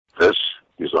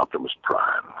is Optimus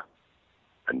Prime,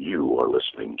 and you are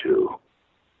listening to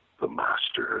The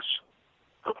Masters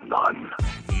of None.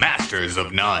 Masters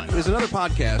of None. There's another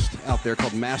podcast out there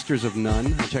called Masters of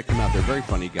None. Check them out. They're very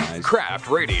funny guys. Craft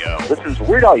Radio. This is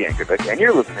Weird Al Yankovic, and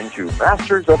you're listening to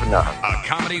Masters of None. A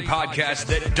comedy podcast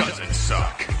that doesn't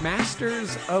suck.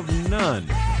 Masters of None.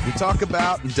 We talk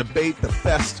about and debate the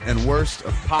best and worst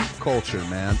of pop culture,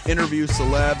 man. Interview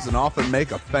celebs and often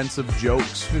make offensive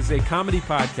jokes. This is a comedy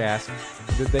podcast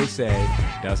that they say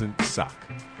doesn't suck.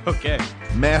 Okay.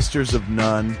 Masters of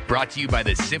None. Brought to you by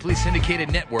the Simply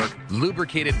Syndicated Network,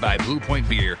 lubricated by Blue Point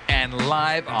Beer, and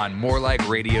live on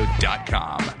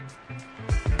morelikeradio.com.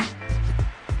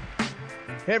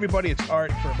 Hey everybody, it's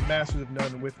Art from Masters of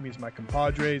None, and with me is my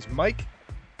compadres, Mike.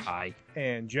 Hi.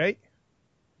 And Jay.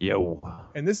 Yo.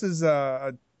 And this is,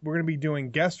 we're going to be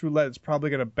doing guest roulette. It's probably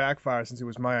going to backfire since it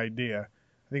was my idea.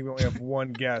 I think we only have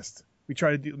one guest. We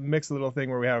try to mix a little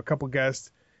thing where we have a couple guests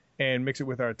and mix it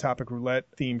with our topic roulette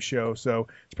theme show. So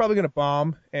it's probably going to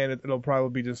bomb, and it'll probably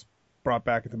be just brought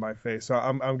back into my face. So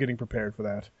I'm getting prepared for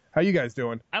that. How you guys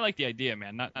doing? I like the idea,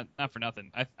 man. Not for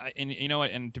nothing. And you know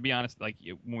what? And to be honest, like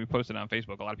when we posted on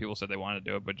Facebook, a lot of people said they wanted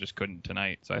to do it, but just couldn't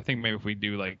tonight. So I think maybe if we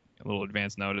do like a little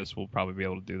advance notice, we'll probably be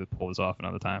able to pull this off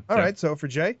another time. All right. So for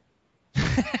Jay.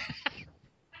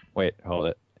 Wait, hold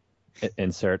it.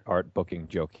 Insert Art booking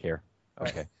joke here.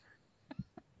 Okay.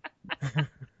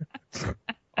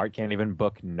 Art can't even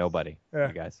book nobody,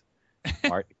 you guys.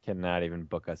 Art cannot even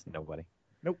book us nobody.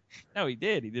 Nope. No, he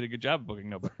did. He did a good job of booking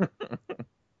nobody.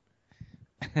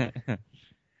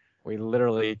 We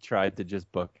literally tried to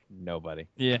just book nobody.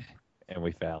 Yeah. And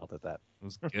we failed at that. It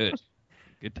was good.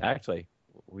 Good time. Actually,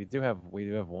 we do have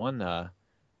one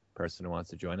person who wants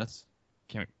to join us.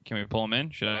 Can we pull him in?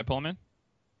 Should I pull him in?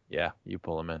 Yeah, you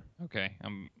pull him in. Okay,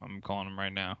 I'm calling him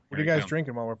right now. What are you guys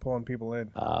drinking while we're pulling people in?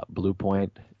 Blue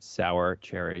Point Sour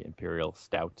Cherry Imperial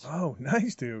Stout. Oh,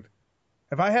 nice, dude.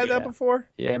 Have I had that before?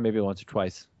 Yeah, maybe once or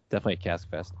twice. Definitely a Cask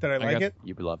Fest. Did I like it?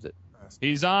 You loved it.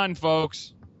 He's on,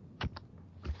 folks.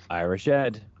 Irish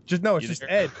Ed. It's just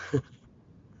Ed.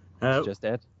 It's just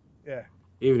Ed? Yeah.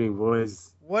 Evening,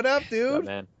 boys. What up, dude? What's up,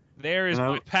 man? There is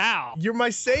my pal. You're my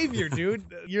savior, dude.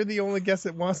 You're the only guest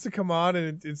that wants to come on,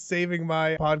 and it's saving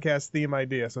my podcast theme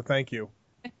idea, so thank you.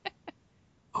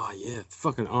 Oh, yeah.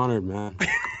 Fucking honored, man.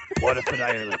 What if in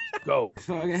Ireland? Go.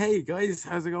 Hey, guys.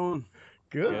 How's it going?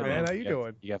 Good, man. How you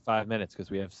doing? You got 5 minutes because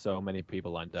we have so many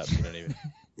people lined up. You don't even...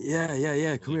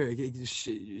 Yeah. Come here.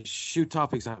 Shoot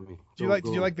topics at me. Did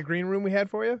you like the green room we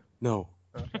had for you? No.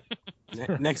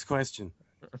 Okay. Next question.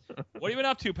 What have you been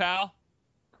up to, pal?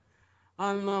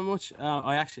 Not much.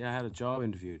 I had a job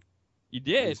interview. You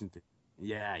did? Recently.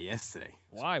 Yeah, yesterday.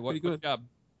 Why? What job?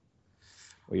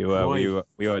 Were you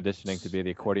auditioning to be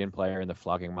the accordion player in the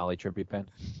Flogging Molly tribute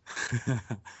band?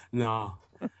 No.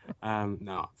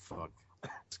 No. Fuck.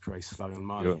 It's Christ Flogging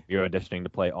Molly. You're auditioning to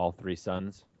play all three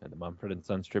sons in the Mumford &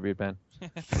 Sons tribute band?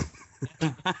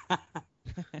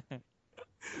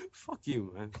 Fuck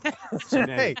you, man.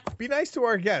 Hey, be nice to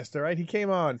our guest, all right? He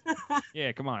came on.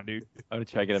 Yeah, come on, dude. I'm going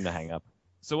to try to get him to hang up.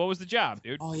 So what was the job,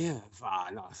 dude? Oh, yeah.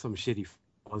 No, some shitty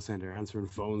call center answering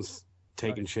phones,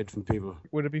 taking shit from people.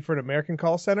 Would it be for an American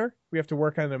call center? We have to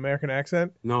work on an American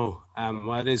accent? No.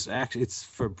 Well, it is actually, it's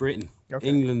for Britain. Okay.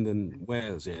 England and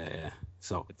Wales, yeah.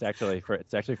 So it's actually for an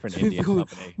Indian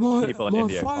company. People in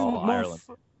India call Ireland.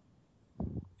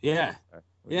 Yeah.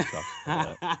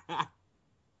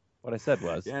 What I said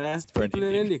was... Yeah, that's people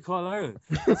in India call Ireland.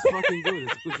 That's fucking good.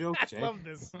 It's a good joke, Jay. I love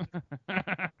this.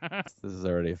 This is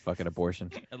already a fucking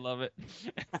abortion. I love it.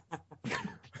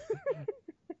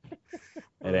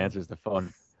 It answers the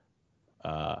phone.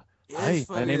 Hi,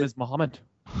 my name is Mohammed.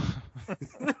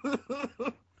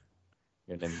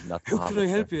 Your name's not How Mohammed. can I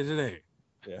help you today?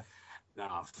 Yeah.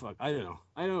 Nah, fuck. I don't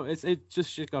know. It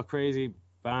just shit got crazy.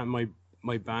 My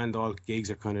band, all gigs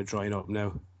are kind of drying up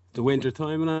now. The winter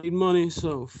time and I need money,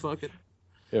 so fuck it.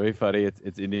 It'll be funny.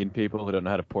 It's Indian people who don't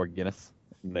know how to pour Guinness.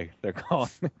 And they're calling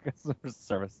customer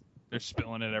service. They're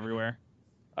spilling it everywhere.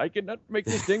 I cannot make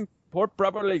this thing pour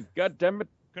properly. God damn it.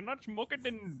 Cannot smoke it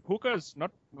in hookahs.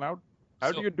 Not allowed.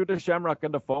 How do you do the shamrock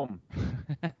and the foam?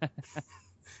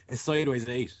 It's sideways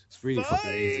 8. It's really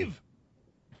fucking easy.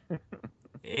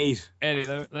 8. Eddie,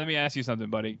 let me ask you something,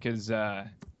 buddy, because I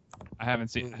haven't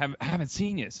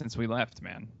seen you since we left,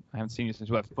 man. I haven't seen you since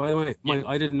we left. By the way,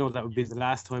 I didn't know that would be the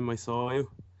last time I saw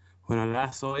you. When I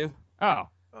last saw you. Oh.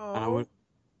 And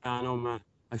I know, man.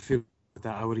 I feel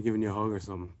that I would have given you a hug or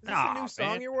something. Is this a new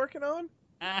song you're working on?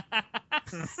 I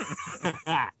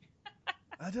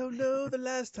don't know the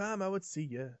last time I would see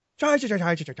you. Try. It's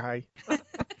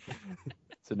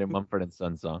a new Mumford &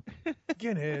 Sons song.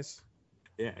 Guinness.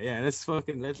 Yeah.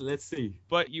 Let's see.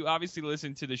 But you obviously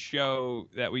listened to the show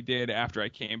that we did after I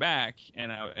came back,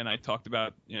 and I talked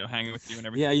about hanging with you and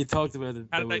everything. Yeah, you talked about it.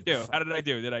 How did I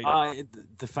do? Did I?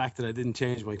 The fact that I didn't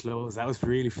change my clothes, that was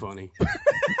really funny.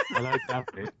 I like that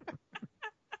bit.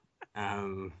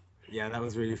 Yeah, that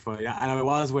was really funny. And I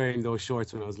was wearing those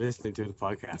shorts when I was listening to the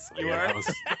podcast. So, You yeah, were?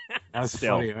 that was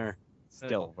Still. funnier.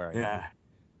 Still wearing. Yeah.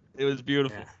 It was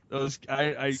beautiful. Yeah. Those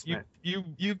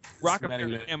you rock a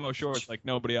pair of camo shorts like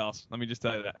nobody else. Let me just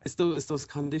tell you that. It's those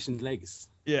conditioned legs.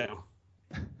 Yeah.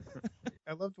 You know?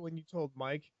 I loved when you told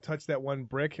Mike, touch that one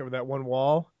brick or that one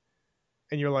wall,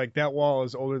 and you're like, that wall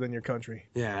is older than your country.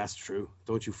 Yeah, that's true.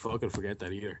 Don't you fucking forget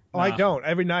that either. Oh, I don't.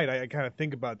 Every night I kind of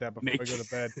think about that before I go to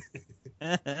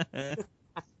bed.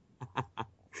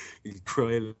 You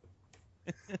crying.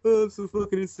 Oh, I'm so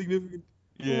fucking insignificant.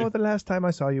 Oh, the last time I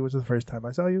saw you was the first time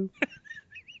I saw you.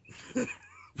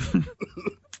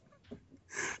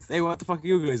 Hey, what the fuck are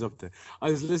you guys up to? I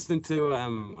listened to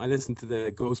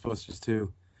the Ghostbusters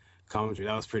 2 commentary.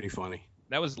 That was pretty funny.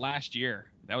 That was last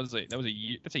year. That's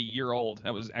a year old.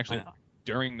 That was actually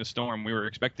during the storm. We were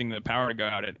expecting the power to go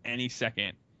out at any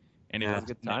second, and it Yeah. was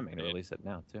It's good timing to release it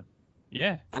now too.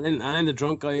 Yeah. And then the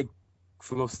drunk guy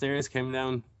from upstairs came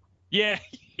down Yeah.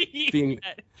 being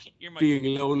You're my-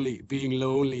 being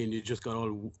lonely, and you just got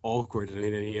all awkward, and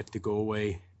then he had to go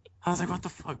away. I was like, what the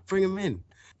fuck? Bring him in.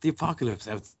 The apocalypse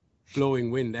out, blowing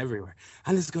wind everywhere.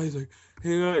 And this guy's like,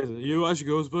 hey guys, you watch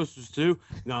Ghostbusters too?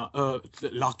 No,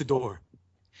 lock the door.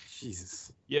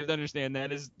 Jesus. You have to understand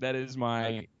that is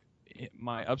my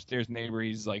upstairs neighbor.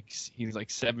 He's like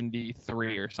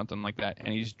 73 or something like that, and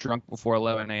he's drunk before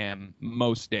 11 a.m.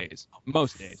 most days.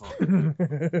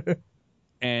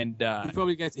 And He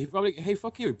probably hey,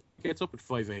 fuck you. He gets up at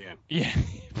 5 a.m. yeah,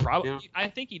 probably. Yeah. I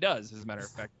think he does, as a matter of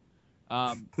fact.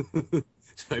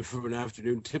 Time for an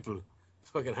afternoon tipple.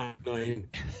 Fucking $9.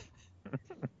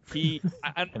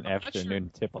 An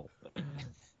afternoon tipple. I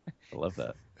love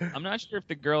that. I'm not sure if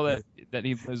the girl that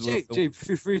he was with. Jay,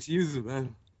 feel free to use it,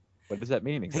 man. What does that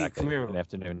mean exactly? come here. An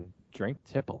afternoon drink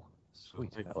tipple.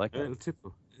 Sweet. I like that.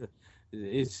 Tipple. Yeah.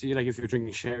 It's like if you're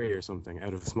drinking sherry or something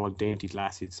out of a small dainty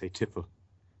glass, you'd say tipple.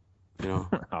 You know?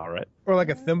 All right. Or like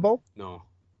a thimble? No,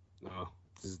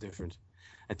 this is different.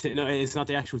 No, it's not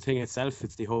the actual thing itself.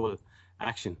 It's the whole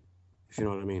action. If you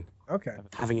know what I mean. Okay.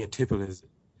 Having a tipple is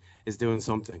doing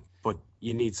something, but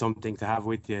you need something to have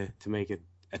with you to make it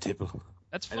a tipple.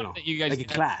 That's I don't funny know, that you guys like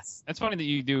a class. That's funny that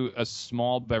you do a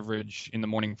small beverage in the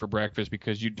morning for breakfast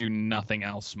because you do nothing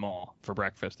else small for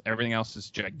breakfast. Everything else is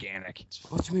gigantic.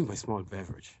 What do you mean by small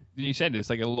beverage? You said it's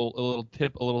like a little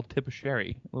tip of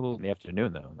sherry. A little. In the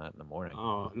afternoon though, not in the morning.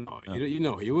 Oh no,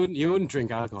 you wouldn't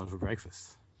drink alcohol for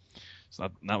breakfast. It's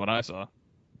not what I saw.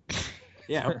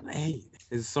 Yeah, hey,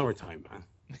 it's summertime,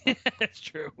 man. That's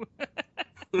true.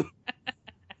 We're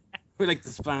like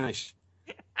the Spanish.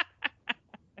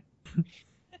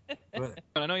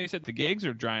 I know you said the gigs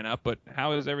are drying up, but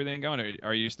how is everything going?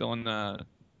 Are you still in the?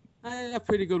 Yeah,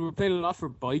 pretty good. We're playing a lot for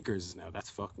bikers now. That's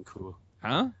fucking cool.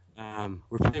 Huh?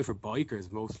 We're playing for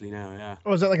bikers mostly now. Yeah.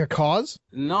 Oh, is that like a cause?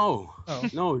 No. Oh.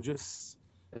 No, just.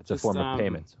 It's a form of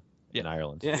payment in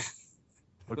Ireland. Yeah.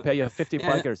 We'll pay you 50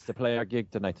 Yeah. bikers to play our gig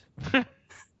tonight.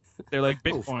 They're like Oh,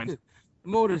 Bitcoin.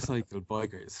 motorcycle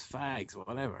bikers, fags,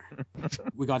 whatever.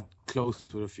 We got close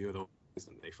with a few of those,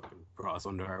 and they fucking brought us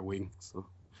under our wing. So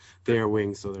their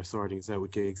wing, so they're sorting us out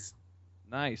with gigs.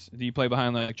 Nice. Do you play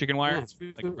behind like chicken wire, Yeah, it's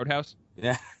pretty like cool. Roadhouse?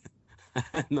 Yeah.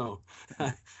 No.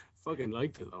 I fucking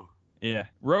liked it though. Yeah.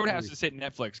 Roadhouse is hitting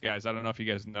Netflix, guys. I don't know if you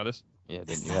guys know this. Yeah,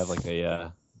 didn't you have like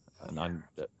an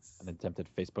attempted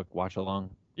Facebook watch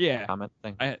along Yeah. comment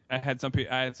thing? I had some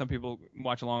people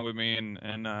watch along with me,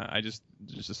 and I just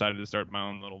decided to start my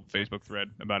own little Facebook thread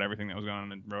about everything that was going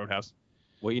on in Roadhouse.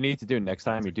 What you need to do next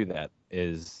time you do that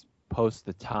is post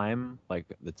the time, like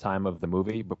the time of the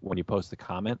movie, but when you post the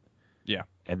comment. Yeah.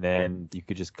 And then you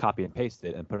could just copy and paste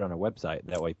it and put it on our website.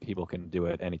 That way people can do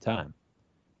it anytime.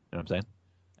 You know what I'm saying?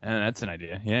 And that's an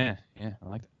idea. Yeah. I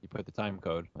like that. You put the time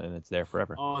code and it's there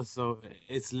forever. Oh, so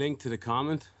it's linked to the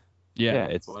comment? Yeah.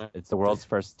 It's the world's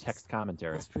first text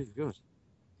commentary. That's pretty good.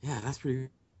 Yeah, that's pretty good.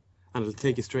 And it'll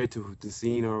take you straight to the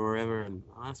scene or wherever, and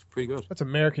that's pretty good. That's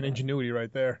American ingenuity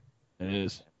right there. It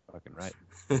is. Fucking right.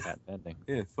 Patent pending.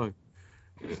 Yeah,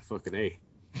 fucking A.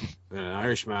 An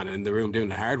Irishman in the room doing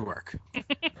the hard work.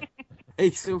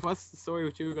 Hey, so what's the story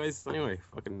with you guys anyway?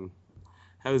 Fucking,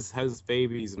 how's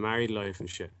baby's married life and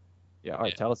shit? Yeah, all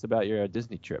right. Tell us about your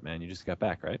Disney trip, man. You just got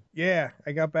back, right? Yeah,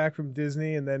 I got back from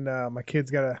Disney, and then my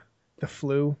kids got the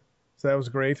flu, so that was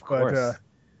great. But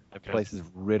That place is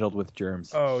riddled with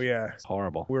germs. Oh yeah, It's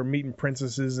horrible. we were meeting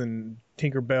princesses and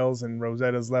Tinkerbells and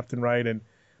Rosettas left and right. And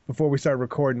before we started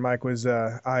recording, Mike was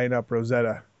eyeing up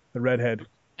Rosetta, the redhead.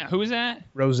 Who is that?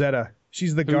 Rosetta.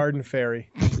 She's the garden fairy.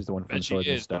 She's the one from Bet she Sword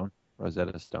and is. Stone.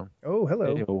 Rosetta Stone. Oh,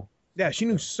 hello. Hey-o. Yeah, she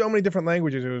knew so many different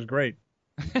languages. It was great.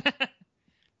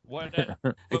 What?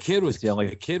 A kid was It's the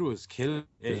only- killed.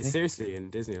 Disney? Seriously, in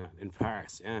Disneyland in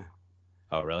Paris. Yeah.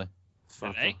 Oh, really?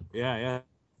 Fuck. Today? Yeah.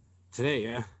 Today,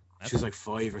 yeah. That's- She was like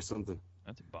 5 or something.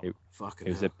 That's a bum. It- Fucking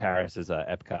It was hell. at Paris as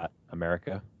Epcot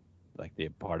America, like the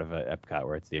part of Epcot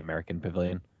where it's the American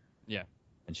Pavilion. Yeah.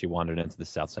 And she wandered into the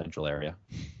South Central area.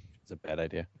 It's a bad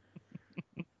idea.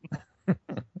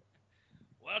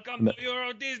 Welcome to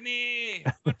Euro Disney.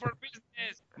 Good for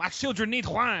business. My children need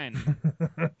wine.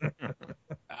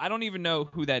 I don't even know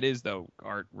who that is though,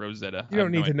 Art Rosetta. You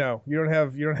don't need to know. You don't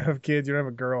have kids. You don't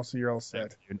have a girl, so you're all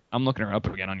set. I'm looking her up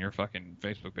again on your fucking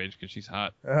Facebook page because she's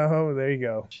hot. Oh, there you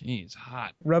go. She's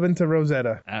hot. Rubbing to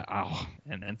Rosetta.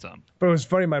 And then some. But it was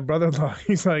funny. My brother-in-law,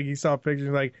 he saw pictures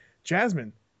like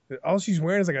Jasmine. All she's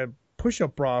wearing is like a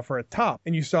push-up bra for a top.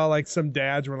 And you saw like some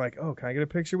dads were like, "Oh, can I get a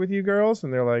picture with you girls?"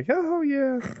 And they're like, "Oh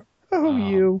yeah,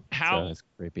 you." How? So it's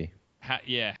creepy. How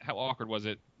awkward was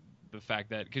it? The fact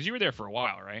that because you were there for a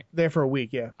while, right? There for a week,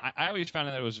 yeah. I always found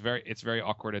that it's very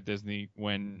awkward at Disney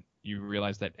when you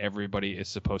realize that everybody is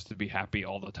supposed to be happy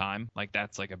all the time. Like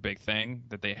that's like a big thing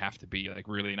that they have to be like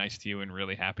really nice to you and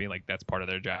really happy. Like that's part of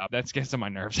their job. That gets on my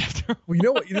nerves after. Well, you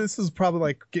know what? This is probably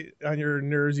like get on your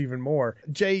nerves even more.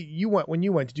 Jay, when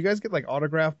you went, did you guys get like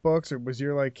autograph books, or was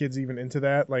your like kids even into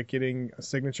that, like getting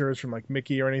signatures from like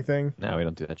Mickey or anything? No, we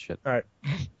don't do that shit. All right.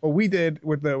 Well, we did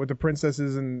with the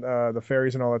princesses and the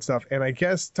fairies and all that stuff. And I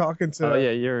guess talking to Oh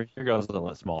yeah, your girl's a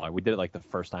little smaller. We did it like the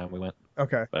first time we went,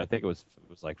 okay. but I think it was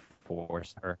like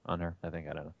 4-star on her. I think,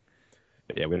 I don't know.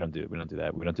 But yeah, we don't do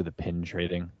that. We don't do the pin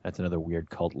trading. That's another weird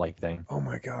cult-like thing. Oh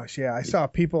my gosh, yeah. I saw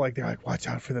people like they're like, watch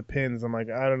out for the pins. I'm like,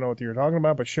 I don't know what you're talking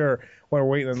about, but sure. When we're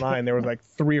waiting in line, there was like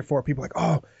 3 or 4 people like,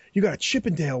 oh, you got a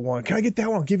Chippendale one. Can I get that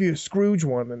one? I'll give you a Scrooge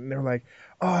one. And they're like,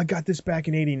 oh, I got this back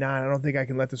in '89. I don't think I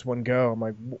can let this one go. I'm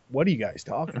like, what are you guys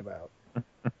talking about?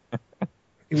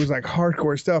 It was like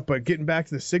hardcore stuff, but getting back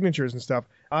to the signatures and stuff,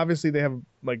 obviously they have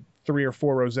like 3 or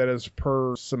 4 Rosettas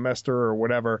per semester or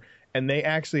whatever, and they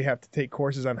actually have to take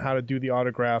courses on how to do the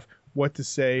autograph, what to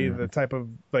say, the type of,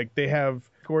 like, they have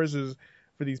courses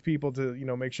for these people to,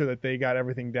 make sure that they got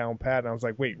everything down pat. And I was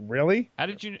like, wait, really?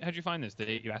 How'd you find this?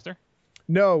 Did you ask her?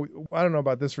 No, I don't know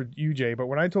about this for you, Jay, but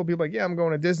when I told people like, yeah, I'm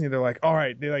going to Disney, they're like, all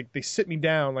right, they sit me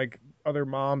down like other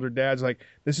moms or dads, like,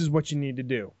 this is what you need to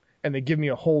do. And they give me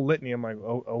a whole litany. I'm like,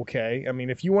 oh, okay. I mean,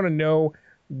 if you want to know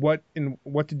what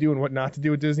to do and what not to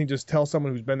do at Disney, just tell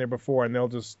someone who's been there before, and they'll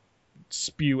just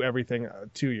spew everything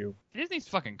to you. Disney's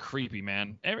fucking creepy,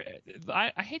 man.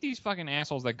 I hate these fucking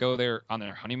assholes that go there on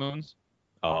their honeymoons.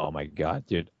 Oh my god,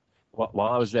 dude.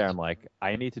 While I was there, I'm like,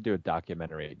 I need to do a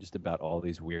documentary just about all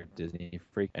these weird Disney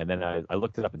freaks. And then I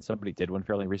looked it up, and somebody did one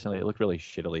fairly recently. It looked really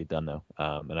shittily done, though.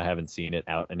 And I haven't seen it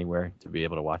out anywhere to be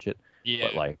able to watch it. Yeah.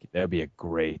 But, like, that would be a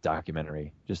great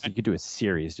documentary. Just you could do a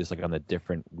series just, like, on the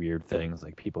different weird things,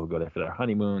 like people who go there for their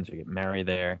honeymoons or get married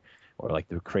there, or, like,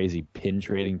 the crazy pin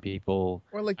trading people.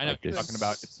 Or like I know what you're this- talking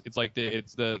about. It's like the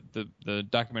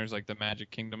documentaries like the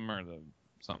Magic Kingdom or the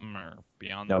something or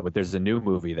Beyond. No, but there's a new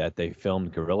movie that they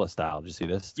filmed guerrilla style. Did you see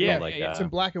this? It's Yeah, called, like, It's in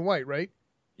black and white, right?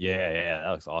 yeah, that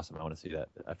looks awesome. I want to see that.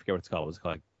 I forget what it's called. It was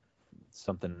called like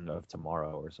something of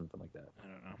tomorrow or something like that. I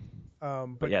don't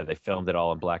know. But yeah, they filmed it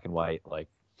all in black and white, like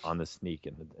on the sneak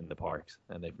in the parks,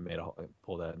 and they've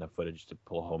pulled out enough footage to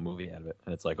pull a whole movie out of it.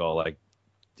 And it's like all like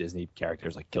Disney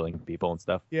characters like killing people and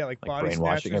stuff. Yeah, like body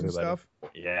brainwashing snatchers and everybody. stuff.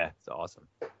 Yeah, it's awesome.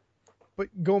 But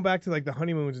going back to like the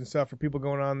honeymoons and stuff for people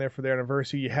going on there for their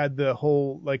anniversary, you had the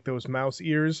whole like those mouse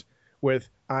ears with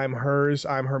I'm hers,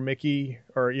 I'm her Mickey,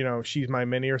 or she's my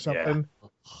Minnie or something. Yeah.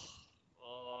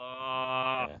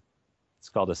 It's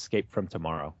called Escape from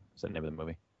Tomorrow. Is the name of the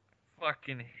movie.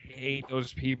 Fucking hate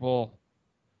those people.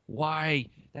 Why?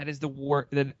 That is the worst.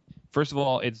 First of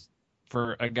all, it's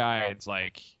for a guy. It's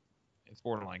like it's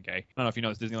borderline gay. I don't know if you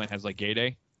know this. Disneyland has like Gay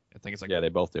Day. I think it's like Yeah, they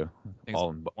both do. it's All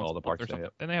once the a month parks or do. something.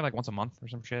 Yep. Then they have like once a month or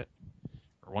some shit,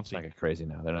 or once It's a like crazy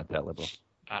now. They're not that liberal.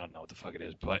 I don't know what the fuck it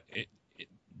is, but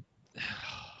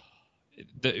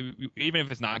even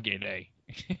if it's not Gay Day,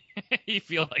 you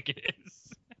feel like it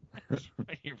is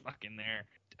when you're fucking there.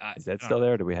 Is Ed still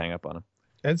there? Or did we hang up on him?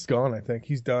 Ed's gone, I think.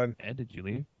 He's done. Ed, did you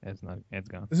leave? Ed's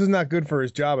gone. This is not good for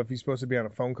his job if he's supposed to be on a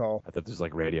phone call. I thought there's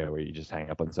like radio where you just hang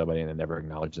up on somebody and then never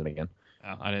acknowledge them again.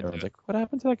 Oh, I didn't do Everyone's it. like, what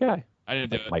happened to that guy? I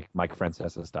didn't do Like it. Mike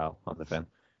Francesa style on the fan.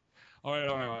 All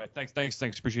right. Thanks.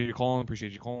 Appreciate you calling.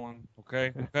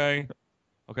 Okay.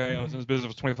 I was in this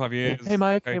business for 25 years. Hey,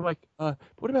 Mike. Okay.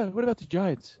 What about the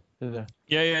Giants?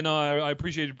 Yeah. No, I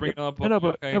appreciate you bringing it up. But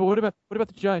Okay. what about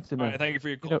the Giants? All right. Thank you for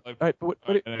your call. All right, but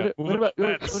what about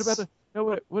the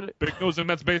Big Nose and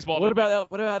Mets baseball? what about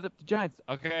the Giants?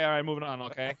 Okay. All right. Moving on.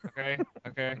 Okay. All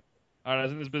right. I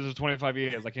was in this business for 25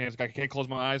 years. I can't close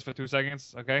my eyes for 2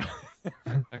 seconds. Okay.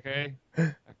 Okay.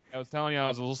 I was telling you I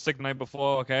was a little sick the night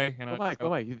before. Okay. And Mike,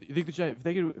 you think the Giants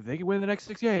if they can win the next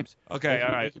 6 games? Okay.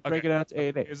 All right. They can break it out to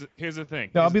 8-8. Here's the thing.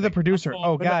 No, I'll be the producer.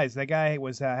 Oh, guys, that guy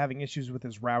was having issues with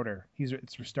his router.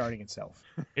 It's restarting itself.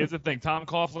 Here's the thing. Tom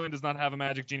Coughlin does not have a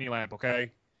magic genie lamp. Okay.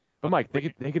 But Mike, they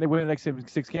can win the next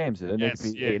 6 games, and Yes, they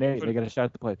can be yeah. 8-8. They got a shot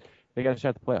at the play. They got a shot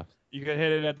at the playoffs. You can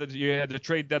hit it at the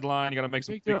trade deadline. You got to make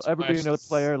some Think big there'll ever be another splashes.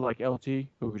 player like LT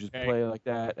who could just Okay. play like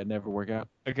that and never work out?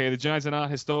 Okay, the Giants are not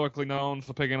historically known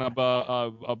for picking up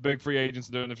a big free agents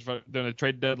during the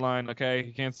trade deadline. Okay,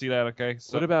 you can't see that. Okay,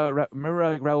 so What about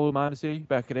remember Raul Mondesi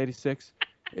back in '86?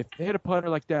 If they had a punter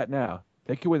like that now,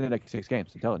 they could win the next 6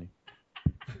 games. I'm telling you.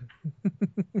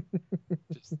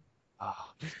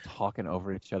 just talking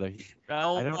over each other.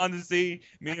 Raul Mondesi,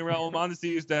 me and Raul Mondesi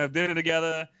used to have dinner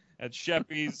together at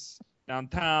Sheffy's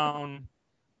downtown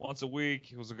once a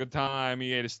week. It was a good time.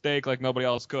 He ate a steak like nobody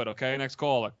else could. Okay, next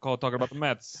caller. Talking about the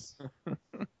Mets.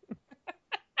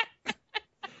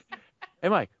 Hey,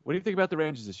 Mike, what do you think about the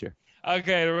Rangers this year?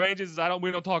 Okay, the Rangers.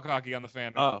 We don't talk hockey on the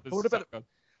fan. This what is about so good.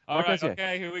 All Mark right, Messier?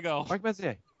 okay, here we go. Mark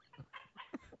Messier.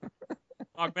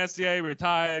 Mark Messier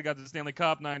retired, got the Stanley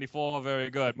Cup '94. Very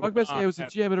good. Mark Messier was the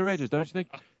GM of the Rangers, don't you think?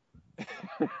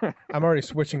 I'm already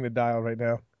switching the dial right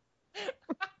now.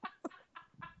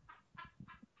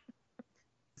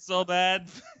 So bad.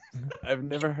 I've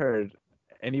never heard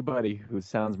anybody who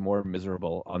sounds more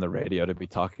miserable on the radio to be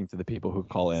talking to the people who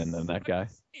call in than that guy.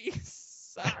 He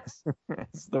sucks.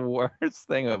 It's the worst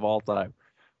thing of all time.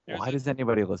 Why does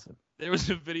anybody listen? There was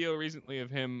a video recently of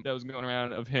him that was going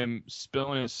around of him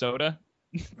spilling his soda.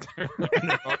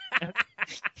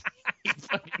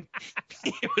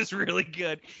 It was really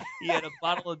good. He had a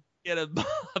bottle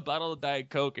of Diet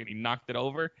Coke and he knocked it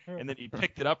over and then he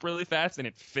picked it up really fast and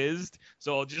it fizzed,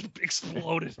 so it just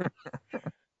exploded.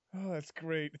 Oh, that's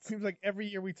great. It seems like every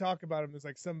year we talk about him, there's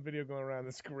like some video going around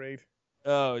that's great.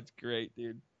 Oh, it's great,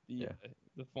 dude. The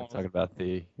Talking about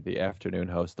the afternoon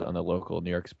host on the local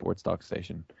New York sports talk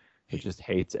station who just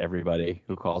hates everybody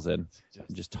who calls in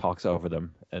and just talks over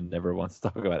them and never wants to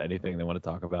talk about anything they want to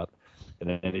talk about. And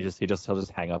then he'll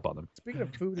just hang up on them. Speaking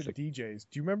of food and DJs,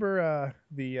 do you remember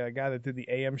the guy that did the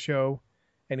AM show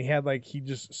and he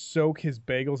just soak his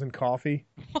bagels in coffee?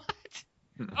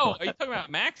 Oh, are you talking about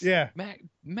Max? Yeah.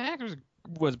 Max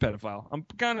was a pedophile. I'm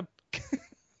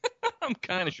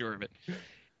kind of sure of it.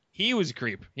 He was a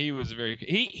creep. He was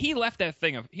he left that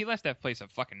place a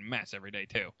fucking mess every day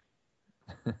too.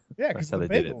 Yeah, That's because how the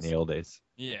they did it bagels. in the old days.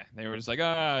 Yeah, they were just like,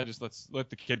 just let's let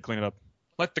the kid clean it up.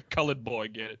 Let the colored boy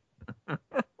get it.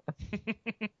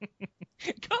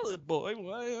 Colored boy,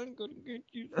 why I'm gonna get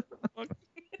you?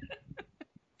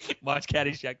 Watch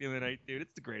Caddyshack the other night, dude.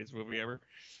 It's the greatest movie ever.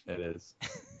 It is.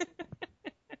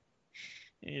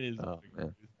 It is. Oh,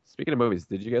 man. Speaking of movies,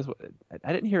 did you guys?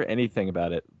 I didn't hear anything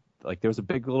about it. Like there was a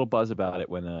big little buzz about it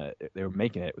when they were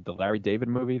making it with the Larry David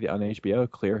movie on HBO,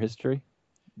 Clear History.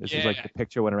 This is like the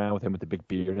picture went around with him with the big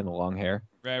beard and the long hair.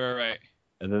 Right.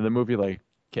 And then the movie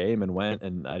came and went,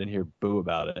 and I didn't hear boo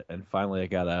about it. And finally, I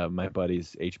got my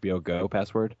buddy's HBO Go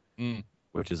password,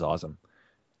 which is awesome.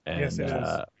 And Yes, it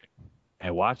is. I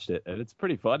watched it, and it's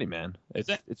pretty funny, man.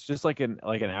 It's just like an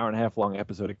hour and a half long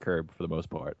episode of Curb for the most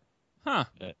part. Huh.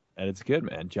 And it's good,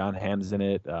 man. John Hamm's in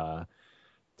it.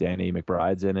 Danny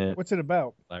McBride's in it. What's it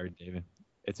about? Larry David.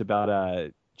 It's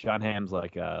about John Hamm's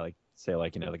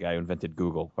the guy who invented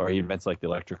Google, or he invents the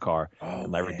electric car,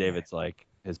 and Larry David's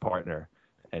his partner,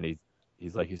 and he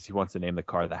wants to name the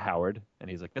car the Howard, and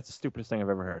he's like, that's the stupidest thing I've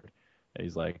ever heard. And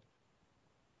he's like,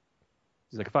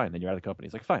 fine, then you're out of the company.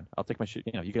 He's like, fine, I'll take my you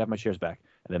can have my shares back.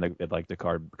 And then the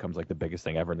car becomes the biggest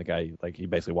thing ever, and the guy he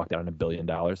basically walked out on $1 billion.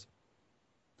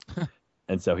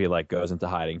 And so he goes into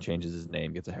hiding, changes his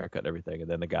name, gets a haircut and everything, and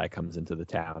then the guy comes into the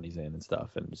town he's in and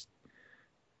stuff, and just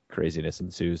craziness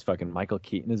ensues. Fucking Michael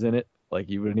Keaton is in it.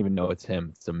 You wouldn't even know it's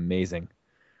him. It's amazing.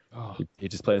 Oh. He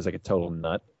just plays a total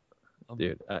nut.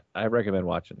 Dude, I recommend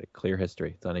watching it. Clear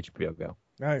History. It's on HBO Go.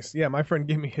 Nice. Yeah, my friend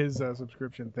gave me his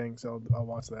subscription thing, so I'll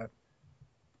watch that.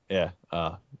 Yeah,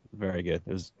 very good.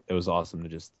 It was awesome to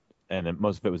just, and then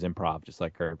most of it was improv, just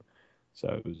like Curb.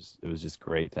 So it was just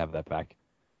great to have that back.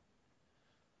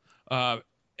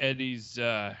 Eddie's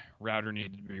router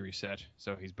needed to be reset,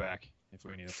 so he's back. If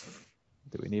we need him.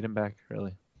 Do we need him back,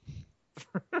 really?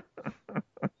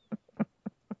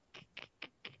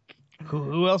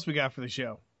 Who else we got for the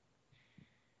show?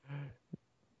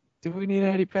 Do we need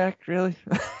Eddie back, really?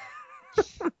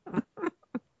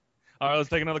 All right, let's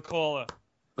take another caller.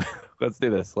 Let's do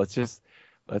this. Let's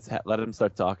let him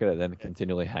start talking and then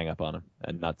continually hang up on him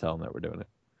and not tell him that we're doing it.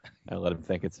 And let him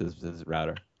think it's his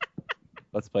router.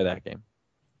 Let's play that game.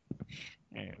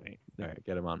 All right, wait. All right,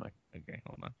 get him on, Mike. Okay,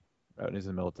 hold on. Rodney's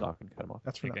in the middle of talking. Cut him off.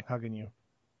 That's for not hugging you.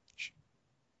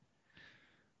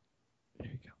 There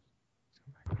you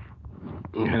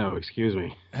go. Hello, excuse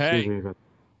me. Hey. Excuse me, but...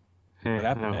 Hey, What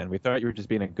happened, hello. man? We thought you were just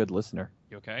being a good listener.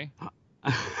 You okay?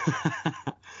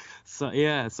 So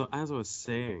as I was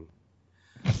saying,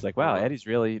 It's like, wow, Eddie's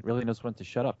really knows when to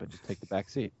shut up and just take the back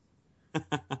seat. And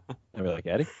we're like,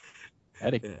 Eddie?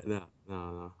 yeah,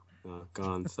 no, go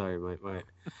on. Sorry,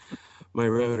 my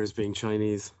router's being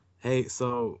Chinese. Hey,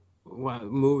 so what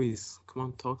movies? Come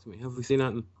on, talk to me. Have we seen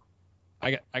nothing?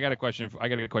 I got a question. I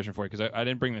got a question for you because I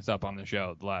didn't bring this up on the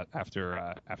show after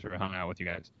I hung out with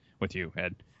you,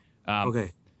 Ed.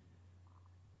 Okay.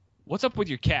 What's up with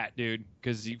your cat, dude?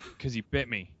 Because he bit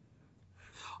me.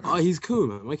 Oh, he's cool,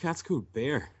 man. My cat's cool.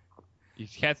 Bear.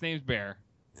 His cat's name's Bear.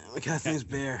 My cat's name's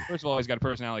Bear. First of all, he's got a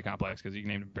personality complex because you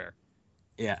named him Bear.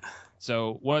 Yeah.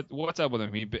 So what's up with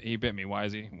him? He bit me. Why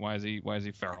is he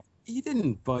feral? He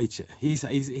didn't bite you. He's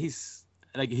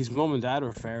like his mom and dad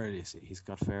were feral. You see, he's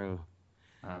got feral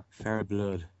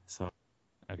blood. So.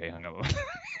 Okay, hung up.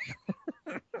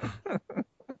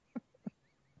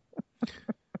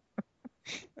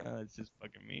 It's just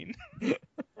fucking mean.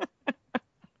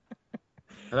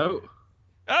 Hello.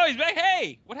 Oh, he's back.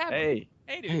 Hey, what happened?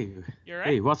 Hey, dude. Hey. You alright?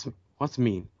 Hey, what's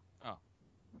mean? Oh,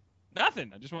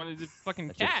 nothing. I just wanted to fucking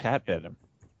That's your cat bit him.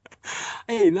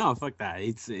 Hey, no, fuck that.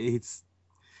 It's he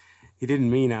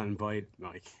didn't mean nothing by it,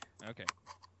 Mike. Okay.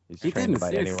 He's He trained didn't, by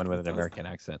seriously. anyone with an American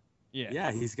accent. Yeah.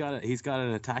 Yeah, he's got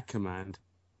an attack command.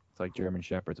 It's like German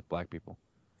shepherds of black people.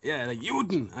 Yeah, like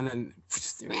Juden, and then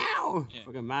meow, Yeah.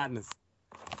 fucking madness.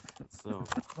 So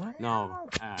no,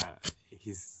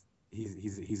 he's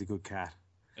a good cat.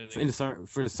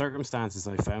 For the circumstances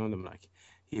I found him, like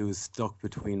he was stuck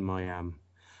between my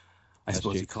I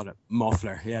suppose you call it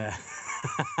muffler, yeah,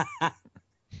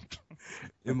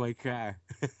 in my car.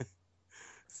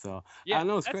 So Yeah, I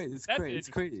know it's that's- great. It's that's great. It's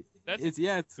crazy. That's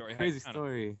It's story. a crazy I don't know.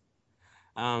 story.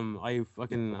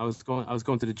 I was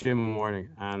going to the gym in the morning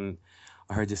and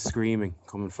I heard this screaming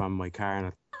coming from my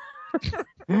car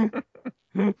and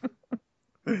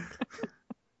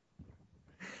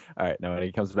All right, now when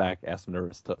he comes back, ask him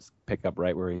to pick up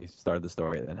right where he started the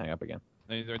story and then hang up again.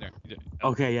 No, he's right there.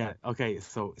 Okay, yeah. Okay,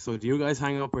 so do you guys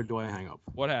hang up or do I hang up?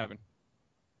 What happened?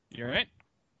 You alright?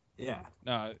 Yeah.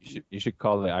 No. You should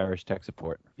call the Irish tech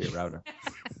support for your router.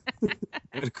 I'm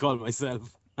gonna call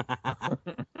myself.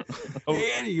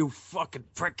 Hey, Eddie, you fucking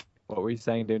prick. What were you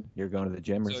saying, dude? You're going to the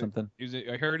gym or So, something?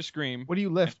 I heard a scream. What do you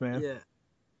lift, man? Yeah.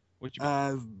 What you,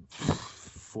 How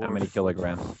many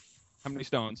kilograms? how many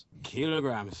stones?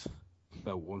 kilograms?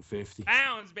 About 150.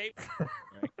 Pounds, baby.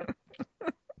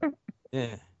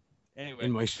 Yeah. Anyway,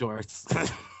 In my shorts.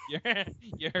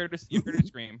 you heard a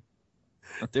scream.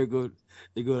 They're good.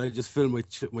 They're good. I just fill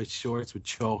my shorts with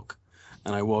chalk,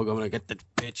 and I walk up and I get the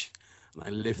bitch, and I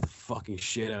lift the fucking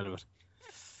shit out of it.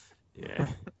 Yeah.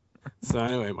 So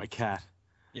anyway, my cat.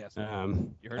 Yes. I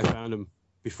heard it? found him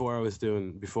before I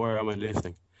went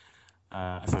lifting.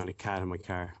 I found a cat in my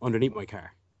car, underneath my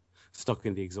car, stuck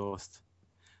in the exhaust.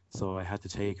 So I had to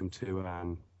take him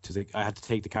I had to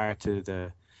take the car to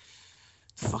the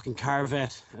fucking car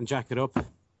vet and jack it up.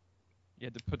 You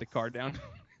had to put the car down.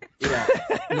 Yeah,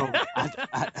 no,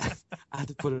 I had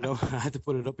to put it up. I had to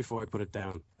put it up before I put it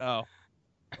down. Oh.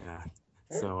 Yeah.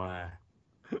 So,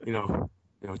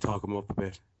 talk him up a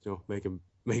bit. Make him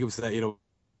say,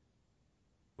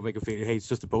 make him feel, hey, it's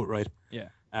just a boat ride. Yeah.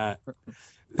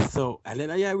 So, and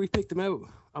then we picked him out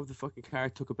of the fucking car.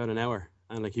 It took about an hour,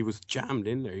 and like he was jammed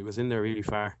in there. He was in there really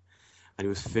far, and he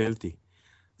was filthy.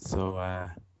 So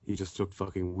he just looked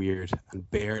fucking weird and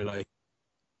bare like.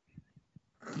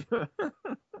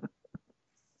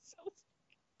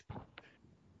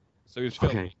 So he was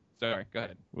filthy. Okay. Sorry, go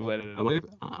ahead. We'll let it.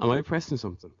 Am I pressing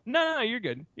something? No, you're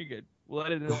good. You're good. We'll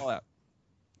edit it all out.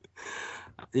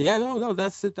 Yeah, no,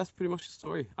 that's it. That's pretty much the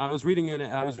story. I was reading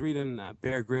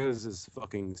Bear Grylls'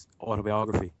 fucking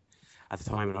autobiography at the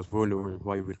time, and I was wondering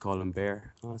why we'd call him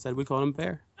Bear. And I said we'd call him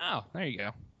Bear. Oh, there you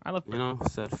go. I love. I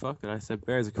said fuck it. I said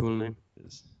Bear's a cool name.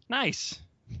 Nice.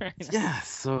 Very nice. Yeah.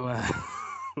 So.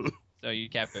 So you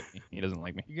cat bit me. He doesn't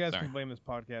like me. You guys Sorry. can blame this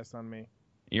podcast on me.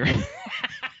 You're.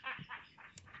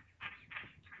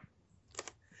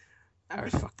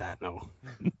 Alright, fuck that. No.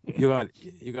 You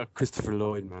got Christopher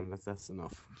Lloyd, man. That's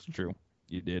enough. It's true.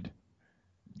 You did.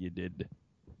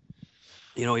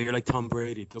 You know, you're like Tom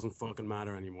Brady. It doesn't fucking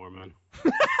matter anymore, man.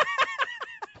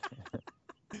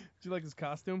 Do you like his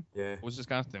costume? Yeah. What was his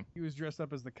costume? He was dressed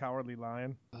up as the Cowardly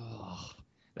Lion. Oh,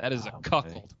 that is a Oh,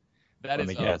 cuckold. That Let is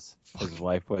me guess. His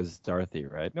wife was Dorothy,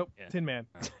 right? Nope, Yeah. Tin Man.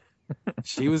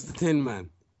 She was the Tin Man.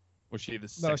 Was she the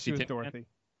No, sexy she was Tin Man? Dorothy.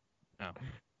 Oh.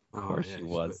 Of course she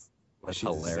was. That's She's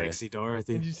hilarious. sexy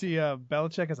Dorothy. Did you see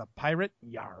Belichick as a pirate?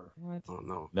 Yar. What? Oh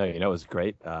no. No, you know it was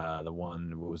great. The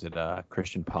one, what was it?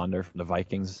 Christian Ponder from the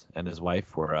Vikings and his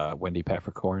wife were Wendy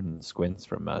Peppercorn and Squints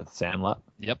from Sandlot.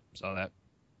 Yep, saw that.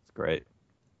 It's great.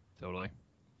 Totally.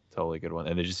 Good one.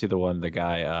 And did you see the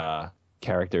guy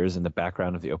characters in the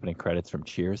background of the opening credits from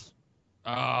Cheers?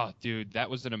 Oh, dude,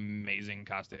 that was an amazing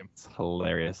costume. It's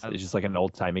hilarious. It's just like an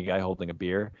old timey guy holding a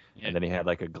beer, Yeah. and then he had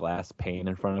like a glass pane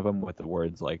in front of him with the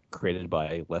words like created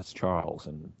by Les Charles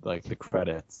and like the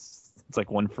credits. It's like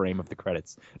one frame of the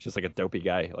credits. It's just like a dopey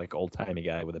guy, like old timey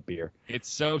guy with a beer.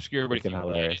 It's so obscure, but if Freaking you get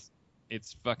hilarious. it,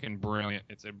 it's fucking brilliant.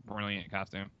 It's a brilliant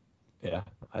costume. Yeah,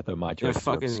 I thought my Yeah, choice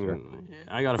was obscure.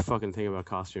 I got a fucking thing about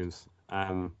costumes.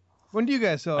 When do you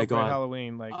guys celebrate got-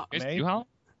 Halloween? Like Is May? you Hal?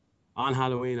 On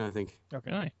Halloween, I think. Okay.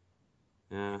 Really?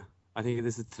 Yeah. I think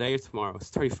this is today or tomorrow.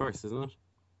 It's 31st, isn't it?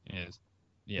 It is.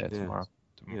 Yeah, Yeah. tomorrow.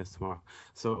 Yeah, it's tomorrow.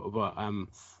 So, but I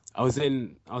was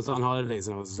on holidays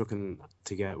and I was looking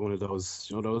to get one of those,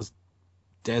 you know, those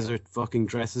desert fucking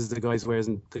dresses the guy wears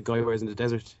in the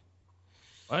desert.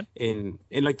 What? In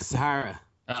like the Sahara.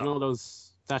 Oh. Do you know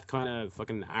that kind of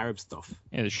fucking Arab stuff?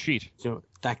 Yeah, the sheet. You know,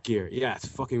 that gear. Yeah, it's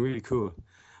fucking really cool.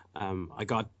 I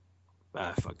got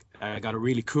a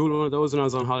really cool one of those when I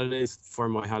was on holidays for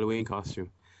my Halloween costume.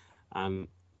 And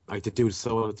like the dude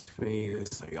sold it to me.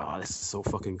 It's like, oh, this is so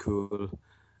fucking cool.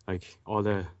 Like all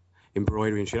the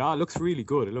embroidery and shit. Oh, it looks really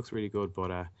good.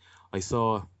 But I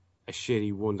saw a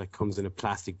shitty one that comes in a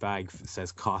plastic bag that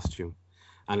says costume,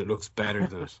 and it looks better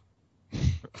than it.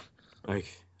 Like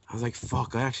I was like,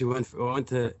 fuck. I went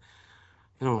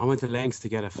to lengths to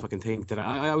get a fucking thing that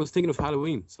I was thinking of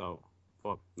Halloween. So,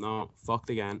 but no, fucked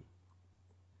again.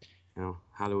 You know,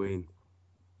 Halloween.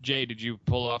 Jay, did you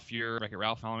pull off your Wreck-It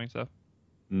Ralph Halloween stuff?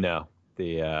 No,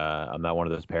 I'm not one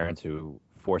of those parents who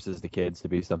forces the kids to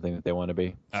be something that they want to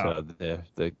be. Oh. So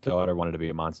the daughter wanted to be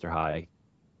a Monster High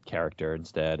character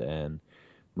instead, and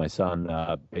my son,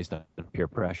 based on peer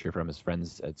pressure from his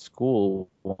friends at school,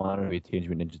 wanted to be a Teenage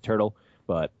Mutant Ninja Turtle.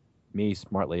 But me,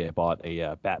 smartly, I bought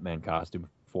a Batman costume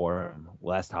for him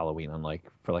last Halloween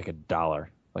for $1,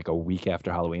 like a week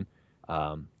after Halloween.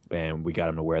 And we got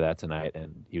him to wear that tonight,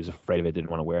 and he was afraid of it, didn't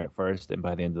want to wear it at first, and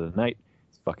by the end of the night,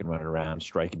 he's fucking running around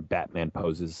striking Batman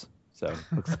poses. So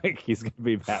looks like he's gonna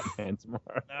be Batman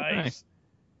tomorrow. Nice.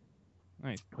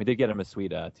 We did get him a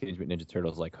sweet Teenage Mutant Ninja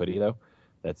Turtles like hoodie though.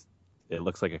 It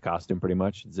looks like a costume pretty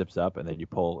much. It zips up, and then you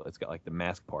pull. It's got like the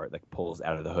mask part that pulls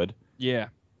out of the hood Yeah.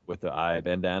 with the eye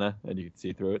bandana, and you can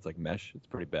see through it. It's like mesh. It's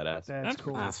pretty badass. That's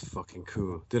cool. That's fucking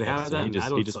cool. Do they Yeah, have so that? he in just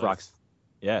adult size? rocks.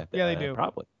 Yeah, Yeah, they do.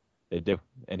 Probably they do,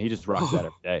 and he just rocks that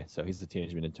every day. So he's the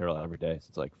Teenage Mutant Turtle every day. So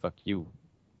it's like fuck you,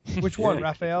 Which one? Yeah.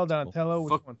 Raphael, Donatello?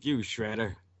 Which Fuck one? you,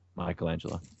 Shredder.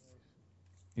 Michelangelo.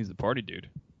 He's the party dude.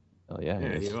 Oh yeah, he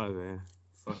Yeah, is. he was, yeah.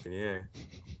 Fucking yeah.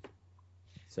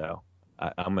 So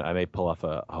I may pull off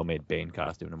a homemade Bane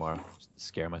costume tomorrow just to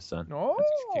scare my son. Oh.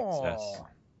 Kick his ass.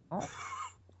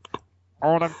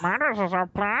 All that matters is our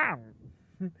plan.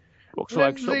 Looks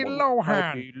Lindsay like someone might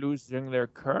Lohan. be losing their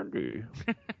candy.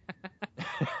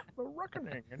 The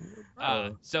Reckoning.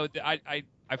 So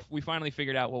we finally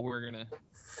figured out what we're gonna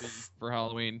do for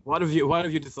Halloween. What have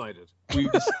you decided? We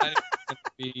decided to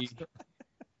be.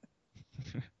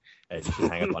 Hey, you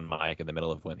should hang up on Mike in the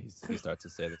middle of when he starts to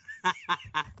say this.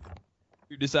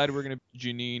 We decided we're gonna be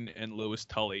Janine and Louis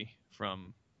Tully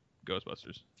from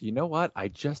Ghostbusters. You know what? I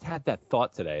just had that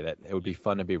thought today that it would be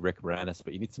fun to be Rick Moranis,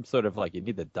 but you need some sort of you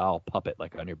need the doll puppet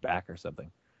on your back or something.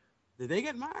 Did they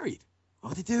get married?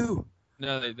 Oh, they do.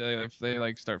 No,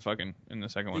 they start fucking in the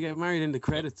second They one. get married in the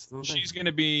credits, don't they? She's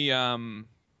gonna be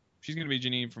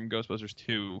Janine from Ghostbusters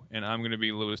 2, and I'm gonna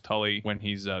be Louis Tully when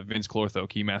he's Vince Clortho,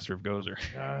 Keymaster of Gozer.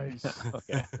 Nice.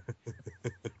 Okay.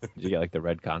 Did you get the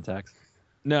red contacts?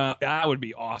 No, that would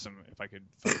be awesome if I could.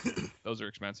 Those are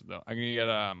expensive though. I'm gonna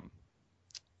get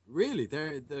Really?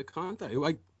 They're the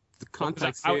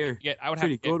contacts I would here. get- I would have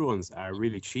pretty to get- good ones are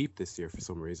really cheap this year for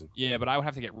some reason. Yeah, but I would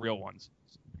have to get real ones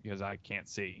because I can't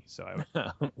see. So I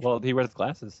would, Well, he wears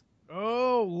glasses.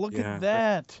 Oh, look Yeah. at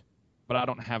that. but I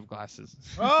don't have glasses.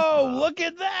 Oh, look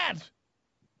at that.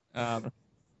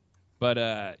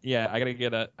 But yeah, I gotta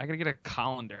get a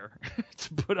colander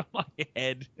to put on my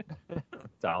head.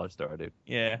 Dollar store, dude.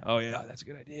 Yeah. Oh yeah, that's a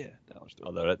good idea. Dollar store.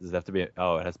 Although does it have to be?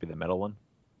 Oh, it has to be the metal one.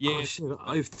 Yeah. Oh, shit.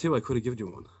 I have two. I could have given you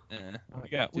one. We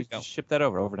got. Just ship that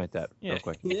over, overnight that, Yeah. real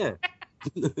quick. Yeah.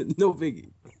 No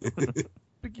biggie.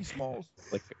 Biggie Smalls.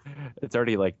 Like, it's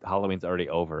already like Halloween's already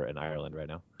over in Ireland right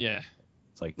now. Yeah.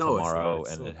 It's like No, it's tomorrow not.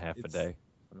 It's and not. then half a It's- day.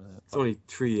 It's only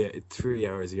 3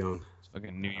 hours young. It's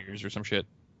fucking New Year's or some shit.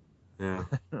 Yeah.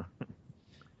 Look,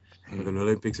 the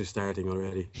Olympics are starting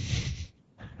already.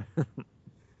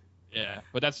 Yeah,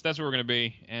 but that's where we're gonna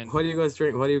be. And What are you guys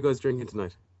drink? What are you guys drinking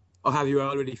tonight? Oh, have you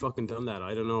already fucking done that?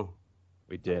 I don't know.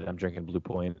 We did. I'm drinking Blue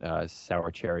Point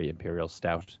Sour Cherry Imperial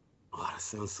Stout. Oh, that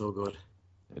sounds so good.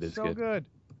 It is So good. good.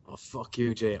 Oh, fuck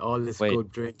you, Jay. All this Wait.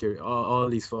 good drink, all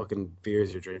these fucking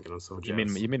beers you're drinking. I'm so You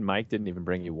jealous. mean Mike didn't even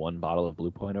bring you one bottle of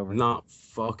Blue Point over? Not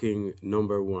fucking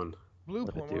number one. Blue What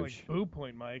a Point, more douche. like Boo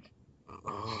Point, Mike.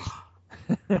 Oh.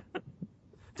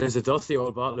 There's a dusty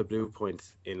old bottle of Blue Point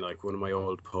in like one of my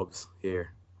old pubs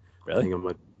here. I Really?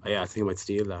 think I might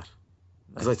steal that.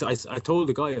 Because I told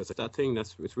the guy, I was like, that thing,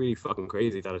 it's really fucking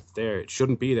crazy that it's there. It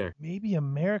shouldn't be there. Maybe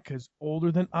America's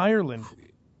older than Ireland.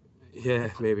 Yeah,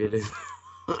 maybe it is.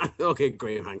 Okay,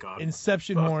 Graham Hancock.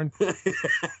 Inception horn.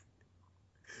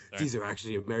 These are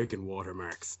actually American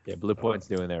watermarks. Yeah, Blue Point's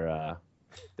doing their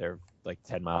like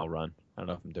 10-mile run. I don't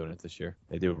know if I'm doing it this year.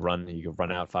 They do a run. You can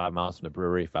run out 5 miles from the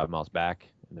brewery, 5 miles back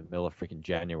in the middle of freaking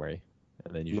January,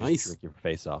 and then you Nice. just drink your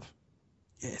face off.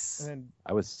 Yes. And then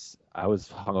I was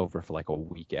hungover for like a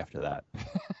week after that.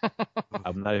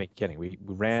 I'm not even kidding. We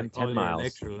ran 10 All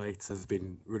miles. your electrolytes have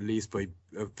been released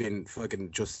have been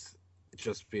fucking just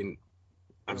been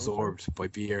absorbed by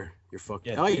beer. You're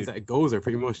fucking. Yeah, dude. It goes are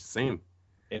pretty much the same.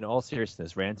 In all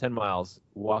seriousness, ran 10 miles,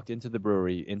 walked into the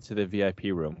brewery, into the VIP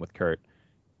room with Kurt.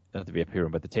 Not the VIP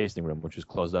room, but the tasting room, which was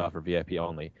closed off for VIP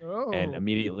only, oh, and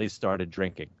immediately started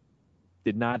drinking.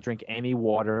 Did not drink any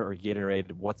water or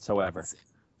Gatorade whatsoever. it's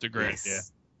a great Yes. idea.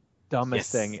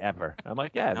 Dumbest Yes. thing ever. I'm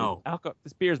like, yeah, No.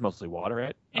 this beer's mostly water,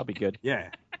 right? I'll be good.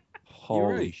 Yeah.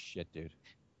 Holy right. shit, dude.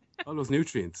 All those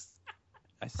nutrients.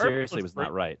 I seriously Purposely. was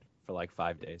not right for like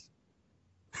 5 days.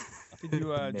 did you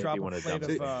Maybe drop one a of plate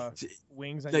those. of J-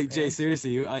 wings on your Like Jay, pants?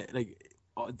 seriously, you're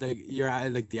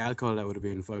like the alcohol that would have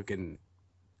been fucking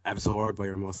absorbed by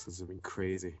your muscles would have been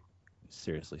crazy.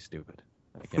 Seriously stupid.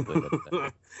 I can't believe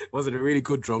it. Was it a really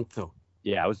good drunk though?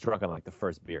 Yeah, I was drunk on like the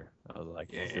first beer. I was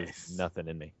like, Yes. there's nothing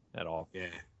in me at all. Yeah.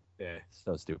 Yeah.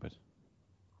 So stupid.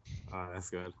 Ah, that's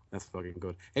good. That's fucking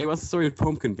good. Hey, what's the story with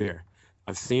pumpkin beer?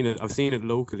 I've seen it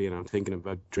locally, and I'm thinking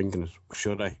about drinking it.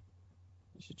 Should I?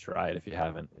 You should try it if you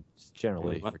haven't. It's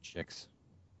generally What? for chicks.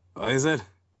 Oh, is it?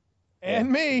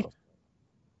 And me.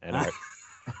 And our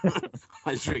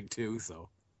I drink too, so.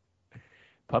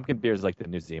 pumpkin beer is like the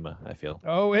new Zima, I feel.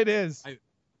 Oh, it is.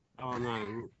 Oh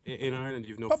man, in Ireland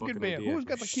you've no Pumpkin fucking beer. idea. Who's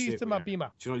got the keys Shit, to my man.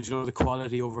 beamer? Do you know the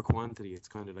quality over quantity? It's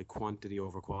kind of like quantity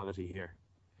over quality here.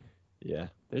 Yeah,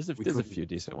 there's a We there's a couldn't- few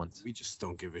decent ones. We just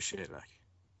don't give a shit. Like,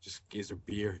 just gives her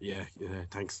beer. Yeah,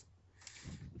 thanks.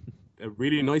 A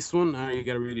really nice one, or you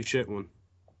get a really shit one.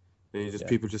 And you just Yeah.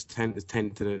 people just tend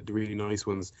to the really nice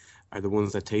ones are the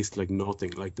ones that taste like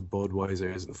nothing, like the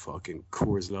Budweisers and fucking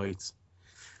Coors Lights.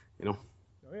 You know.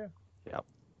 Oh yeah. Yeah.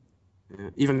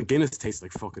 Even the Guinness tastes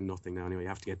like fucking nothing now. Anyway, you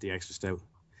have to get the extra stout.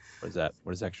 What is that?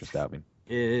 What does extra stout mean?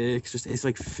 It's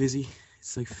like fizzy.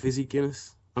 It's like fizzy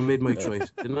Guinness. I made Mike try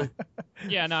it, didn't I?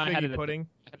 Yeah, no, I had Figgy it pudding.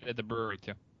 at the brewery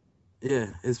too. Yeah,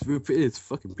 it's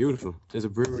fucking beautiful. There's a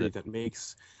brewery it? that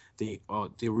makes the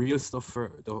real stuff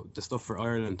for the stuff for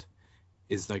Ireland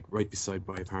is like right beside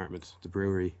my apartment. The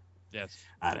brewery, Yes.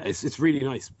 and it's really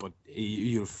nice, but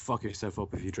you'll fuck yourself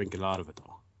up if you drink a lot of it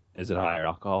though. Is it higher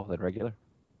alcohol than regular?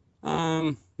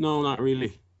 No, not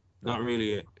really, not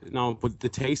really. No, but the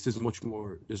taste is much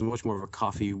more. There's much more of a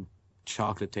coffee,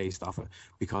 chocolate taste off it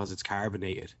because it's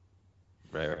carbonated.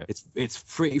 Right. It's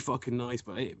pretty fucking nice,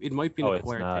 but it might be an Oh, it's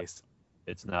acquired not. taste.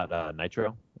 It's not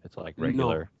nitro. It's like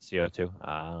regular CO2.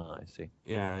 Ah, I see.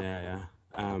 Yeah.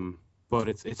 But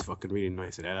it's fucking really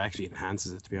nice. It actually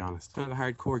enhances it, to be honest. Kind of a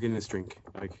hardcore Guinness drink,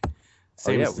 like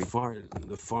same yeah, as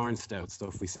the foreign stout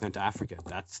stuff we sent to Africa.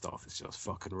 That stuff is just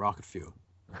fucking rocket fuel.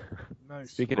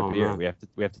 Nice. Speaking of Oh, beer, man. we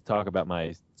have to talk about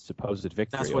my supposed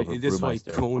victory That's why over That's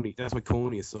Brewmeister. why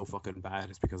Coney is so fucking bad.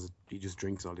 It's because he just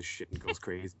drinks all this shit and goes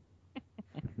crazy.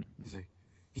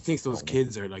 He thinks those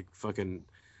kids are like fucking,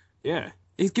 yeah.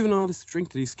 He's giving all this drink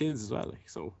to these kids as well. Like,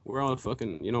 so we're all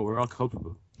fucking, we're all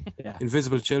culpable. Yeah.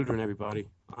 Invisible children, everybody,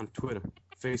 on Twitter,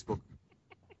 Facebook.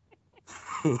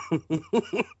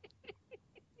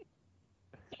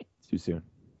 Too soon.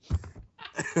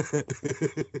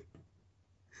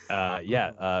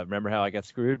 Remember how I got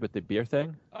screwed with the beer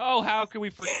thing? Oh, how could we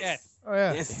forget? Oh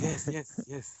yeah.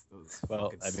 Yes. Those Well,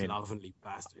 fucking I mean- slovenly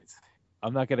bastards.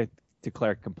 I'm not going to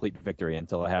declare complete victory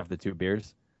until I have the 2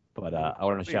 beers, but I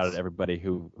want to shout out everybody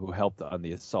who helped on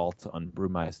the assault on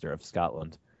Brewmeister of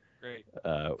Scotland. Great.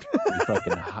 We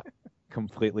fucking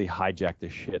completely hijacked the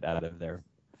shit out of their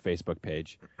Facebook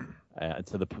page,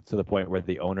 to the point where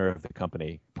the owner of the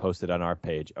company posted on our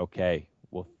page, "Okay,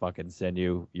 we'll fucking send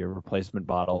you your replacement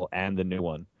bottle and the new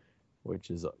one," which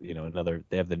is another.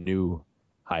 They have the new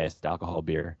highest alcohol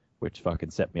beer, which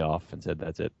fucking set me off and said,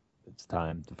 "That's it. It's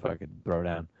time to fucking throw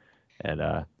down."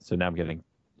 And so now I'm getting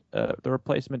the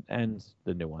replacement and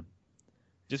the new one.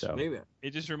 Just So- Maybe.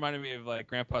 It just reminded me of like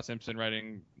Grandpa Simpson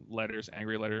writing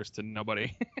angry letters to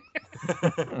nobody.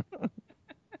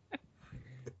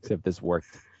 Except this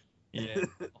worked. Yeah.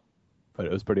 But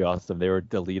it was pretty awesome. They were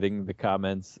deleting the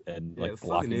comments and Yeah, like fucking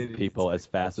blocking idiots. people as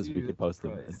fast as we Jesus could post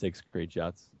them Christ. and take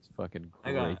screenshots. It's fucking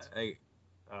I great.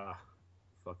 got.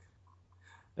 Fuck.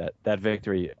 That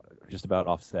victory just about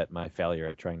offset my failure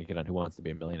at trying to get on Who Wants to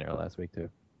Be a Millionaire last week too,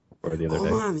 or the other Oh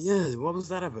day. man, yeah. What was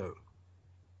that about?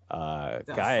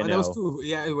 Guy I that was know. cool.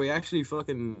 Yeah, were you actually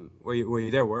fucking? Were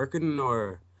you there working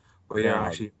or were you there No,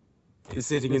 actually this-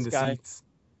 sitting in this the guy- seats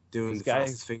doing this the guy-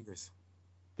 fastest fingers?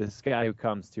 This guy who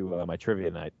comes to my trivia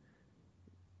night.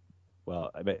 Well,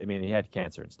 I mean, he had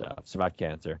cancer and stuff, survived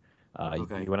cancer.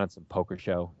 Okay. He went on some poker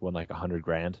show, won like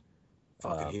 $100,000.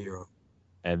 Fucking hero.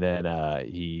 And then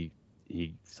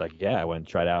he's like, yeah, I went and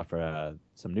tried out for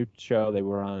some new show they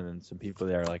were on, and some people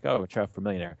there are like, oh, try out for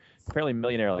Millionaire. Apparently,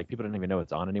 Millionaire, like people don't even know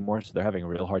it's on anymore, so they're having a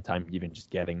real hard time even just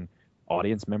getting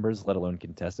audience members, let alone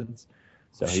contestants.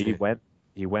 So he Shit. went.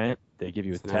 They give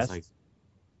you a So that's test. like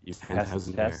You pass the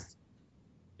 10,000 there. test.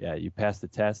 Yeah, you pass the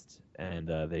test, and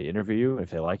they interview you.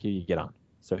 If they like you, you get on.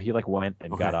 So he like went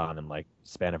and got Okay. on in like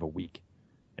span of a week,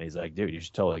 and he's like, dude, you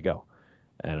should totally go.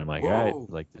 And I'm like, all Whoa. right,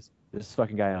 like this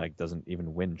fucking guy like doesn't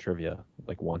even win trivia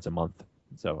like once a month,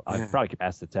 so I Yeah. probably could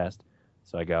pass the test.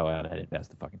 So I go and I didn't pass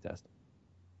the fucking test.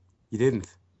 You didn't.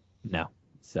 No,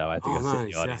 so I had to Oh go sit in man,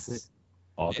 the that's audience it.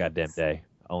 all goddamn day,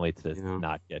 only to You know.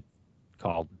 not get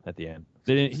called at the end.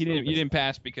 You didn't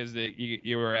pass because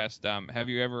you were asked, have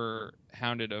you ever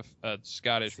hounded a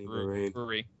Scottish Seen the rain.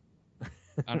 brewery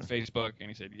on Facebook? And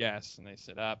he said yes. And they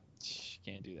said,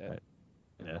 can't do that.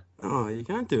 Yeah, Oh, you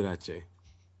can't do that, Jay.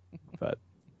 but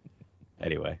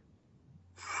anyway,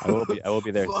 I will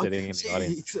be there Fuck, sitting in the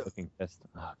audience jeez. looking pissed.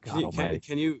 Oh Can God you, Almighty!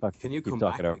 can you Fuck, can you keep come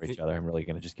talking back? over each other. I'm really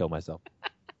gonna just kill myself.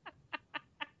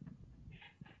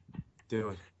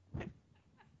 Do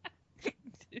it.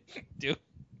 Do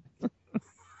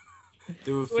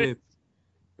Do a flip.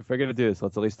 If we're gonna do this,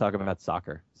 let's at least talk about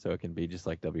soccer, so it can be just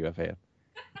like WFAN.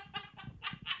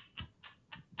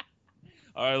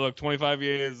 All right, look, 25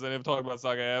 years. I never talked about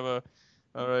soccer ever.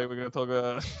 All right, we're gonna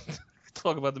talk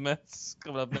talk about the Mets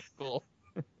coming up next goal.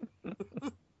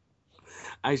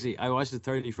 Actually, I watched the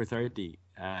 30 for 30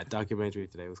 documentary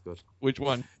today. It was good. Which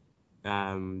one?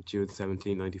 June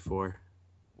 17, 94.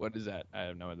 What is that? I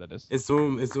don't know what that is. It's the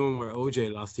one where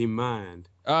OJ lost his mind.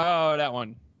 Oh, that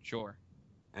one. Sure.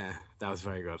 That was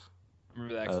very good. I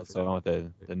remember that. So on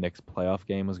with the Knicks playoff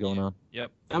game was going on.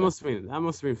 Yep. That must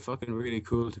have been fucking really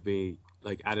cool to be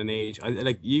like at an age.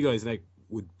 Like you guys like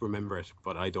would remember it,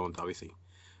 but I don't obviously.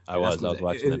 I was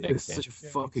watching the Knicks It's game. such a Yeah,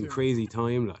 me fucking too. crazy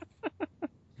time. Like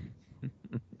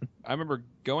I remember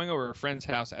going over a friend's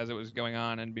house as it was going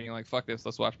on and being like, "Fuck this,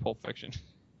 let's watch Pulp Fiction."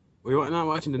 we were not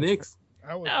watching the Knicks.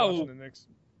 I was No. watching the Knicks.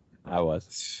 I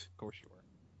was. Of course you were.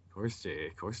 Of course,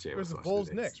 Jay. It was the watching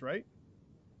Bulls Knicks, right?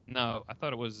 No, I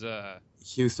thought it was.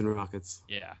 Houston Rockets.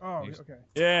 Yeah. Oh, Houston. okay.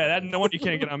 Yeah, that no wonder you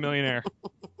can't get on Millionaire.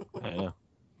 I know.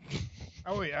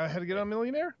 Oh wait, I had to get on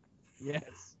Millionaire.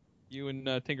 Yes. You and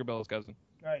Tinkerbell's cousin.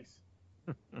 Nice.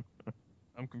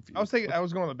 I'm confused. I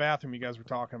was going to the bathroom. You guys were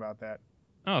talking about that.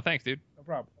 Oh, thanks, dude. No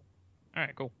problem. All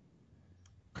right, cool.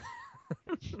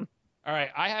 All right,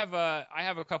 I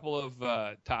have a couple of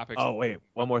topics. Oh wait,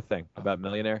 one more thing about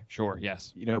Millionaire. Sure.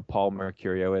 Yes, You know who Paul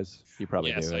Mercurio is? You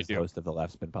probably Yes, do I as do. host of the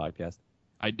Left Spin podcast.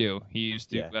 I do. He used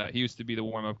to. Yeah. He used to be the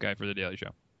warm-up guy for the Daily Show.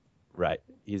 Right.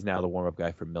 He's now the warm-up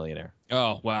guy for Millionaire.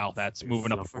 Oh wow, that's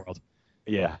moving up the Fluffer. world.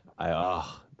 Yeah.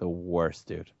 The worst,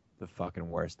 dude. The fucking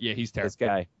worst. Yeah, he's terrible. This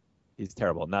guy, he's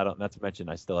terrible. Not to mention,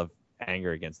 I still have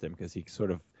anger against him because he sort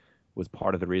of was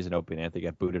part of the reason Opie and Anthony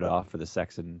got booted off for the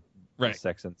sex and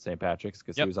St. Patrick's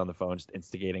because he Yep. was on the phone just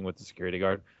instigating with the security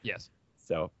guard. Yes,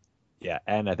 So, yeah,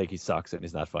 and I think he sucks and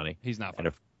he's not funny. he's not.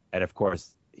 And of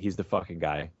course, he's the fucking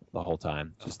guy the whole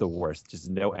time. Just the worst. Just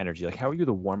no energy. Like, how are you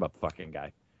the warm-up fucking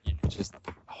guy? Just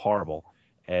horrible.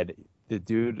 And the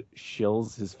dude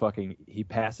shills his fucking. He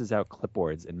passes out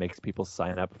clipboards and makes people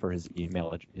sign up for his email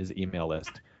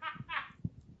list.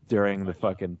 during the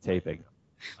fucking taping.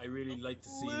 I really like to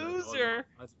see Loser.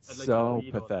 I'd like So to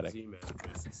read all pathetic. those email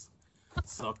addresses.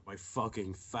 Suck my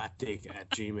fucking fat dick at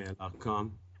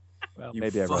gmail.com. Well, You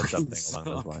maybe I wrote fucking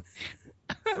something along those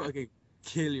suck. lines. Fucking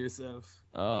kill yourself.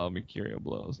 Oh, Mercurial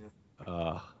blows.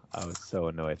 I was so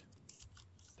annoyed.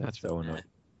 That's So annoyed.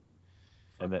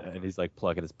 And he's like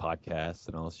plugging his podcast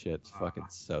and all this shit. It's fucking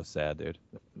so sad, dude.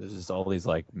 There's just all these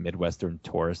like Midwestern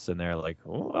tourists in there, like,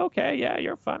 oh, okay, yeah,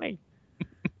 you're funny.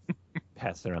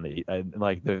 Passing around and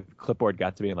like the clipboard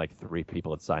got to me, and like 3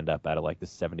 people had signed up out of like the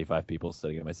 75 people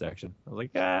sitting in my section. I was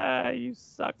like, you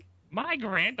suck. My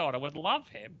granddaughter would love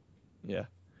him. Yeah.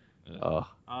 Oh,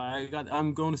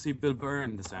 I'm going to see Bill Burr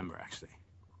in December, actually.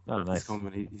 oh, nice.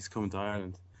 He's coming to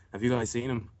Ireland. Have you guys seen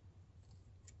him?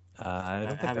 I don't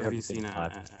think I've Have ever you seen seen it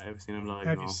live. I've seen him live.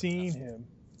 Have no. you seen him?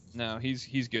 No,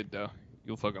 he's good though.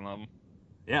 You'll fucking love him.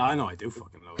 Yeah, I know. I do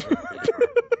fucking love him.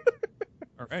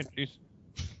 All right, jeez.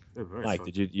 They're very Mike,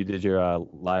 fun. you did your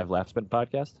live Laugh Spin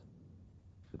podcast?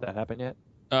 Did that happen yet?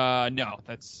 No,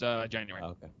 that's January. Oh,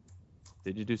 okay.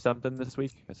 Did you do something this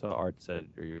week? I saw Art said,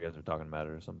 or you guys were talking about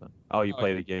it or something. Oh, you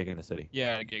played a gig in the city.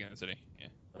 Yeah, a gig in the city. Yeah.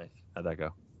 Nice. How'd that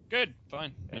go? Good,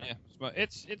 fine. Yeah,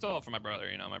 it's all for my brother.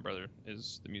 You know, my brother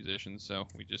is the musician, so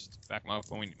we just back him up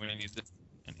when he needs it,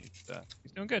 and he's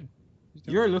doing good.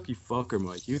 You're a lucky fucker,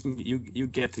 Mike. You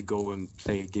get to go and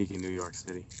play a gig in New York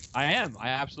City. I am. I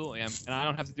absolutely am, and I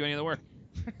don't have to do any of the work.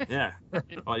 Yeah.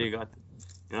 All you got.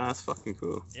 Yeah, that's fucking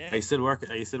cool. Yeah. Are you still working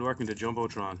the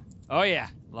Jumbotron? Oh yeah,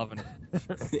 loving it.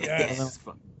 Yes.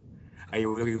 Are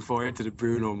you looking forward to the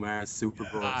Bruno Mars Super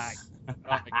Bowl? I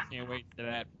can't wait to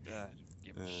that.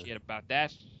 Give a shit about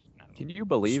that. Can you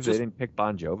believe they didn't pick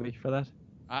Bon Jovi for that?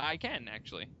 I can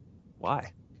actually.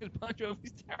 Why? Because Bon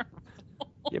Jovi's terrible.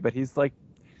 Yeah, but he's like,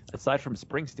 aside from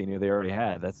Springsteen, who they already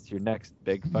had, that's your next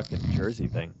big fucking Jersey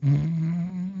thing.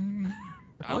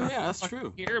 I don't yeah, that's fucking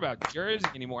true. care about Jersey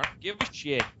anymore. I don't give a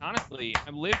shit. Honestly,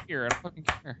 I live here. I don't fucking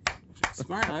care.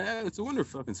 Smart. It's a wonder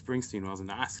fucking Springsteen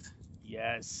wasn't asked.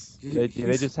 Yes. They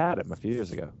just had him a few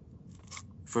years ago.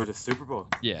 For the Super Bowl.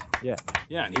 Yeah. Yeah.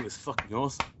 Yeah, and he was fucking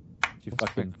awesome. You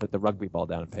fucking put the rugby ball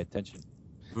down and pay attention.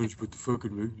 Why don't you put the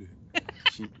fucking movie?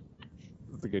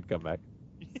 That's a good comeback.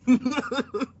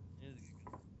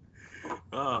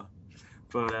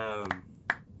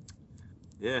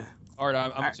 Yeah. Art,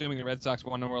 I'm assuming the Red Sox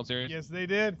won the World Series. Yes, they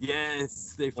did.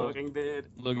 Yes, they fucking did.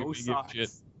 Look at No me give socks. shit.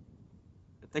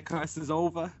 The curse is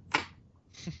over.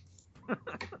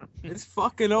 It's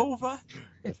fucking over.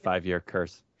 A 5-year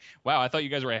curse. Wow, I thought you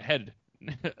guys were ahead,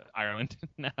 Ireland.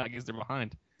 Now I guess they're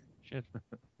behind. Shit.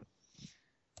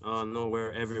 Oh no,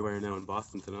 we're everywhere now in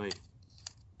Boston tonight.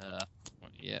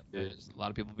 Yeah, there's a lot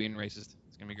of people being racist.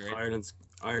 It's gonna be great.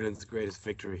 Ireland's greatest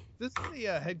victory. Doesn't the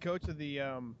head coach of the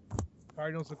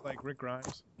Cardinals look like Rick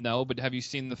Grimes? No, but have you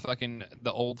seen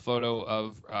the old photo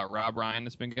of Rob Ryan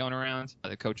that's been going around?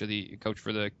 The coach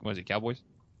for the Cowboys?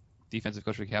 Defensive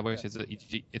coach for the Cowboys.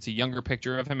 It's a younger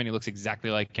picture of him, and he looks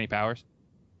exactly like Kenny Powers.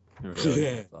 Really?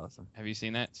 Yeah. That's awesome. Have you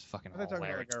seen that? It's fucking I thought talking about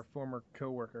hilarious. like our former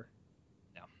coworker.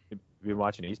 You been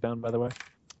watching Eastbound, by the way?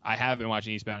 I have been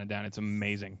watching Eastbound and Down. It's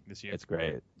amazing this year. It's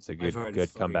great. It's a I've heard good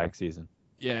it's fucking- comeback season.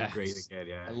 Yeah. Great again,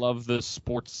 yeah. I love the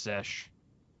sports sesh.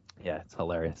 Yeah, it's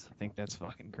hilarious. I think that's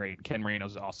fucking great. Ken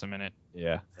Marino's awesome in it.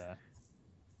 Yeah.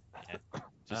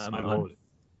 Just I'm smart.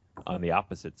 on the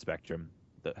opposite spectrum.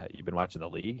 You've been watching The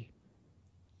League?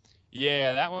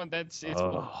 Yeah, that one. It's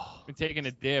Oh. been taking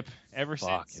a dip ever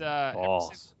since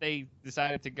they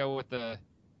decided to go with the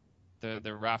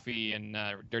Rafi and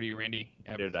Dirty Randy.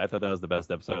 Dude, I thought that was the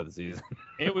best episode of the season.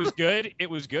 It was good. It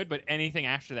was good, but anything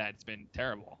after that, it's been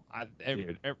terrible.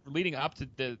 Leading up to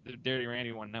the Dirty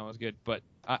Randy one, that was good. But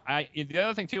the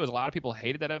other thing too is a lot of people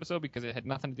hated that episode because it had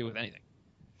nothing to do with anything.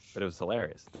 But it was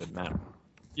hilarious. It didn't matter.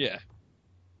 Yeah.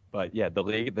 But yeah, The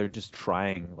League, they're just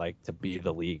trying like to be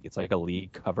The League. It's like a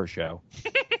League cover show.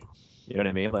 You know what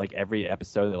I mean? Like every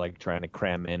episode, they're like trying to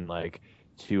cram in like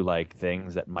 2 like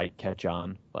things that might catch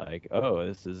on. Like, oh,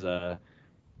 this is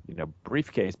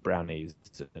briefcase brownies,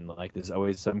 and like there's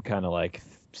always some kind of like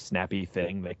snappy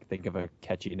thing they think of a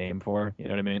catchy name for. You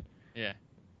know what I mean? Yeah.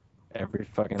 Every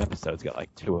fucking episode's got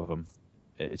like 2 of them.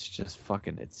 It's just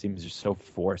fucking. It seems just so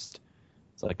forced.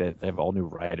 It's like they have all new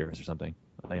writers or something.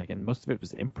 Like, and most of it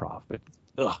was improv, but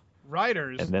ugh.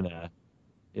 Writers. And then,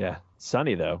 yeah,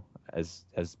 Sunny though has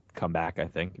come back. I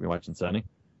think. You been watching Sunny?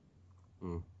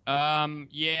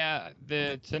 Yeah.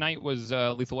 Tonight was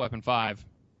Lethal Weapon 5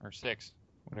 or 6,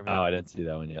 whatever. Oh, I didn't see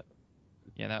that one yet.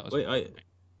 Yeah, that was. Wait,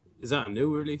 is that a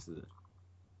new release? Is it?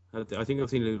 I think I've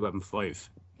seen Lethal Weapon 5.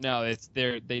 No, it's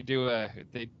they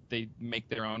make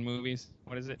their own movies.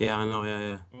 What is it? Yeah, I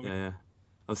know. Yeah.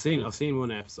 I've seen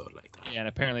one episode like that. Yeah, and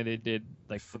apparently they did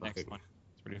like the next one.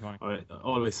 It's pretty funny.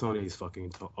 Always Sunny is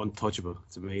fucking untouchable.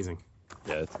 It's amazing.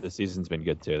 Yeah, the season's been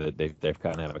good too. They've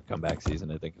kind of have a comeback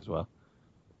season, I think, as well.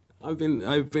 I've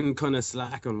been kind of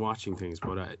slack on watching things,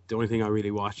 but the only thing I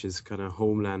really watch is kind of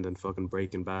Homeland and fucking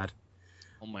Breaking Bad.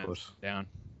 Homeland down.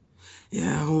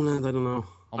 Yeah, Homeland. I don't know.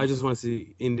 I just want to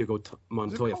see Indigo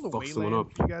Montoya fuck someone up.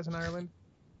 You guys in Ireland?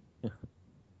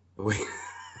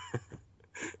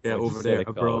 Yeah, over there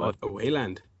abroad,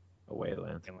 Wayland.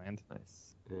 Wayland.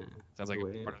 Nice. Yeah. Sounds like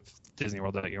a part of Disney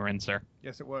World that you're in, sir.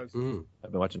 Yes, it was.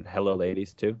 I've been watching Hello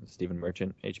Ladies too, Stephen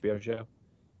Merchant HBO show.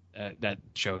 That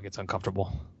show gets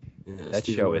uncomfortable. Yeah, That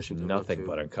Stephen show is Merchant nothing too.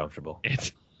 but uncomfortable.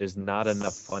 It's There's not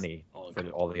enough funny for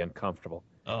all the uncomfortable.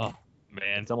 oh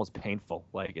man, It's almost painful.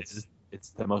 Like it's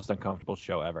the most uncomfortable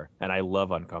show ever, and I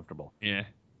love uncomfortable. yeah.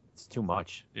 It's too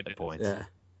much It at is. points. Yeah,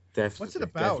 definitely. What's it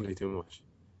about? Definitely too much.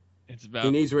 It's about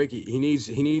He needs Ricky. He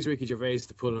needs Ricky Gervais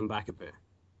to pull him back a bit.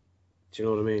 Do you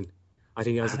know what I mean? I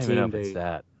think I as a don't even know team, if it's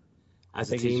that. as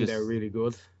a think he's team, just- they're really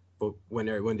good. But when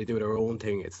they do their own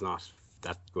thing, it's not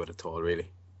that good at all, really.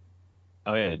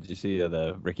 Oh yeah, did you see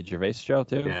the Ricky Gervais show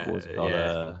too? Yeah, What was it called?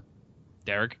 yeah.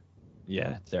 Derek.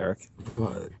 Yeah, Derek.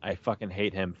 But I fucking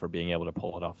hate him for being able to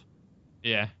pull it off.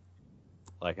 Yeah.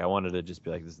 Like I wanted to just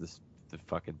be like, this is the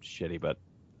fucking shitty, but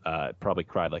probably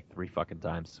cried like 3 fucking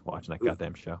times watching that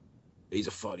goddamn show. he's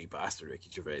a funny bastard, Ricky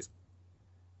Gervais.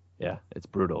 Yeah, it's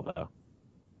brutal though.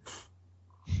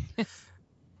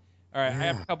 All right, I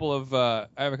have a couple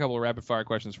of rapid fire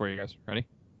questions for you guys. Ready?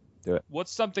 Do it.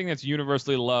 What's something that's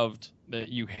universally loved that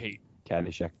you hate?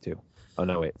 Caddyshack 2. Oh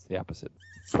no, wait, it's the opposite.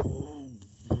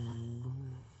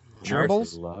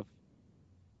 Gerbils? Love.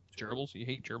 Gerbils? You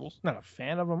hate gerbils? Not a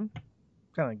fan of them.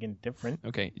 Kind of getting different.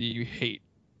 Okay, you hate.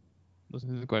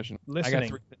 Listen to the question.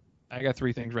 Listening. I got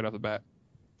three things right off the bat.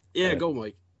 Yeah, go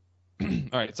Mike. All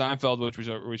right, Seinfeld,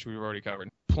 which we've already covered.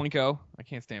 Plinko. I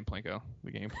can't stand Plinko,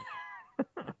 the game.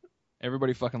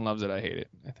 Everybody fucking loves it. I hate it.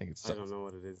 I think it's I don't know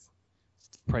what it is.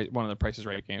 one of the Price is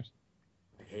Right games.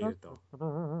 I hate it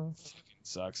though. It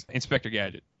sucks. Inspector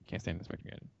Gadget. Can't stand Inspector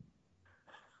Gadget.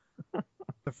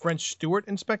 The French Stewart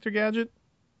Inspector Gadget?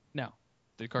 No,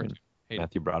 the cartoon. Hate it.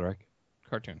 Matthew Broderick.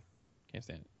 Cartoon. Can't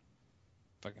stand it.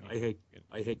 Fucking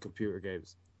I hate computer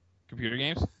games. computer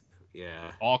games.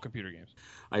 Yeah. All computer games.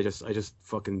 I just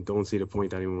fucking don't see the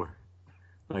point anymore.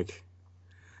 Like,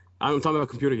 I'm talking about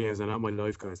computer games and not my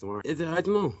life, guys. Don't worry. I don't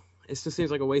know. It just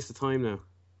seems like a waste of time now,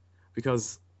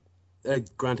 because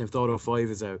Grand Theft Auto 5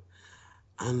 is out,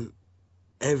 and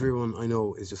everyone I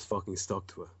know is just fucking stuck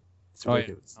to it. It's Oh, yeah.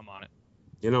 ridiculous. I'm on it.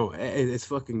 You know, it's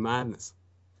fucking madness.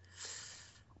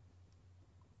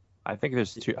 I think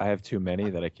I have too many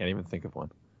that I can't even think of one.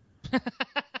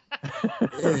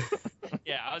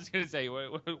 Yeah, I was gonna say we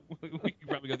could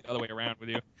probably go the other way around with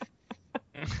you.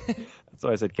 That's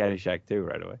why I said Caddyshack 2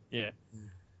 right away. Yeah.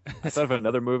 I thought of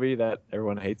another movie that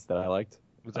everyone hates that I liked.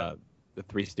 What's that? The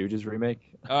Three Stooges remake.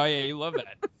 Oh yeah, you love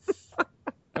that.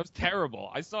 That was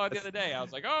terrible. I saw it the other day. I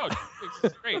was like, oh,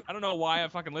 this is great. I don't know why I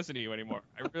fucking listen to you anymore.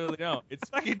 I really don't. It's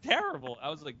fucking terrible. I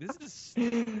was like, this is.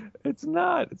 It's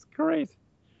not. It's great.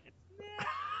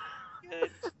 Good.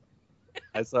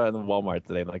 I saw it in the Walmart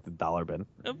today, in like the dollar bin.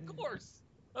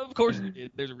 Of course you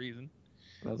did. There's a reason.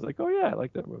 And I was like, oh yeah, I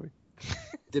like that movie.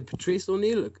 Did Patrice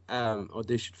O'Neill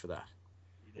audition for that?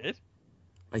 You did?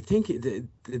 I think it did.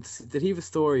 Did he have a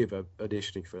story about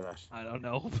auditioning for that? I don't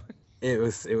know. It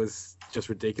was just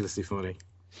ridiculously funny.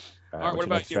 Art, what what's your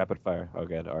about next you? Rapid fire. Oh,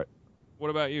 good. Art. What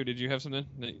about you? Did you have something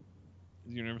that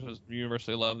you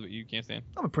universally love that you can't stand?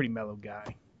 I'm a pretty mellow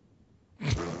guy.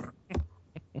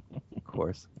 Of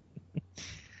course.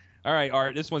 All right,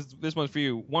 Art. This one's for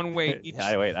you. One way each.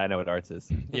 Yeah, wait, I know what Art's is.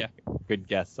 Yeah. Good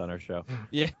guests on our show.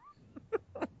 Yeah.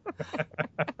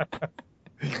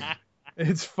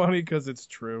 It's funny because it's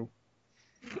true.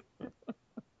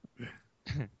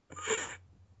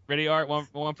 Ready, Art?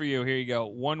 One for you. Here you go.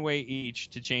 One way each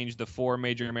to change the 4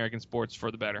 major American sports for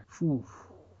the better. Ooh.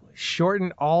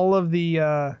 Shorten all of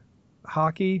the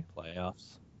hockey.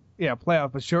 Playoffs. Yeah,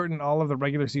 playoff, but shorten all of the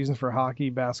regular seasons for hockey,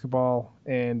 basketball,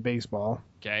 and baseball.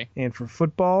 Okay. And for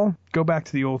football, go back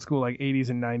to the old school, like 80s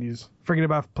and 90s. Forget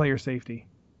about player safety.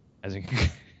 As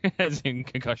in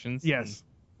concussions. Yes.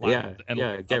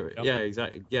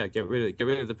 Exactly. Yeah, get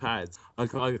rid of the pads. I'll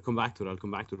come back to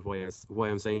it. Why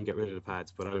I'm saying get rid of the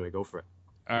pads. But anyway, go for it.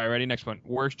 All right, ready? Next one.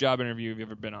 Worst job interview you've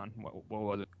ever been on. What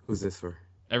was it? Who's this for?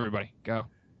 Everybody, go.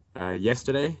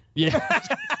 Yesterday. Yeah.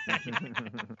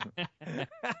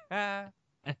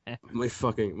 my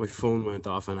phone went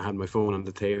off, and I had my phone on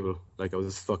the table, like I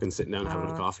was fucking sitting down having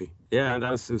a coffee. Yeah, and it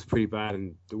was pretty bad.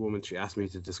 And the woman, she asked me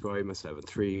to describe myself in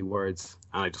 3 words,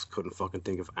 and I just couldn't fucking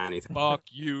think of anything. Fuck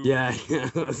you. Yeah,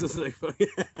 I was just like, fuck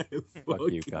you,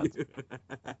 cunt.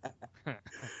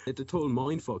 They're total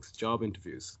mindfucks, job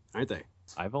interviews, aren't they?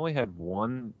 I've only had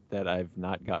one that I've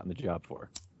not gotten the job for.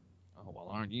 Oh, well,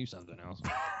 aren't you something else?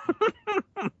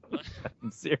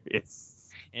 I'm serious.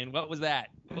 And what was that?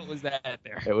 What was that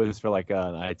there? It was for like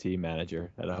an IT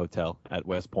manager at a hotel at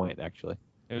West Point, actually.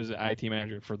 It was an IT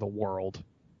manager for the world.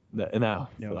 No,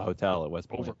 for the hotel at West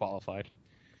Point. Overqualified.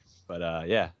 But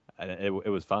yeah, it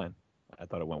was fine. I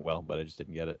thought it went well, but I just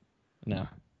didn't get it. No.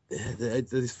 Yeah,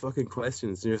 these fucking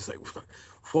questions. You're just like,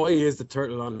 why is the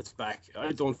turtle on its back?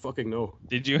 I don't fucking know.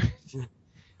 Did you?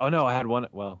 Oh no, I had one.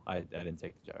 Well, I didn't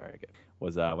take the job.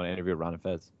 Was when I interviewed Ron and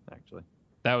Fez, actually.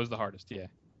 That was the hardest, yeah.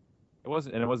 It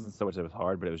wasn't so much that it was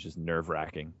hard, but it was just nerve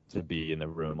wracking to be in the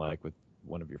room like with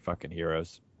one of your fucking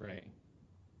heroes. Right.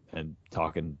 And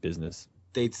talking business.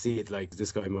 They'd see it like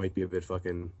this guy might be a bit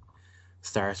fucking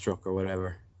starstruck or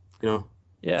whatever, you know.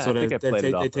 Yeah, so I think I played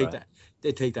it off right.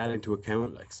 They take that into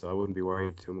account, like, so I wouldn't be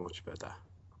worried too much about that.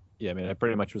 Yeah, I mean, I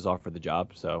pretty much was offered the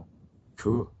job, so.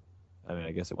 Cool. I mean,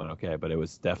 I guess it went okay, but it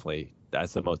was definitely,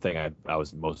 that's the most thing I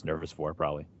was most nervous for,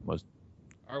 probably. Most.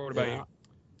 All right, what about you?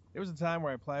 There was a time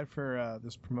where I applied for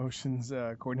this promotions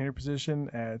coordinator position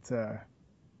at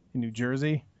in New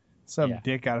Jersey. Some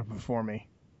dick got it before me.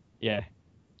 Yeah.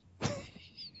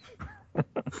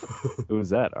 Who was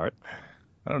that, Art?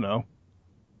 I don't know.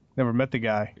 Never met the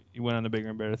guy. You went on to bigger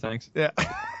and better things. Yeah.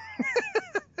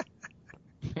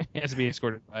 He has to be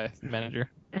escorted by a manager.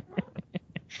 If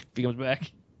he comes back.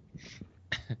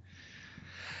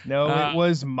 No, it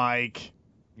was Mike.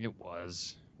 It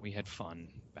was. We had fun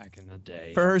back in the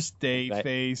day. First date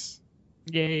face.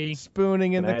 Yay.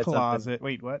 Spooning in Can I the add closet. something?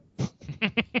 Wait, what?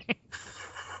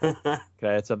 Can I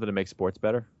add something to make sports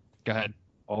better? Go ahead.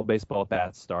 All baseball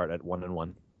bats start at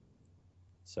 1-1.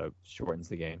 So shortens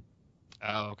the game.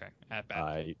 Oh, okay. At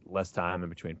bat. Less time in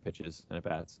between pitches and at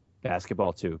bats.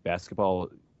 Basketball, too. Basketball,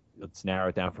 let's narrow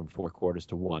it down from 4 quarters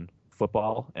to 1.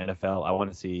 Football, NFL, I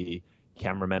want to see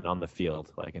cameramen on the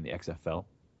field, like in the XFL.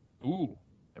 Ooh.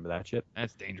 Remember that shit?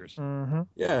 That's dangerous. Mm-hmm.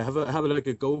 Yeah, have like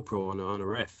a GoPro on a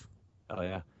ref. Oh,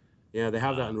 yeah. Yeah, they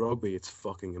have that in rugby. It's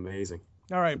fucking amazing.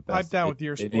 All right, pipe down with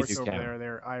your they need sports new over camera.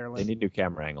 there, Ireland. They need new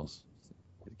camera angles.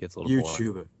 It gets a little boring.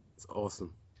 YouTube it. It's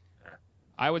awesome.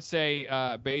 I would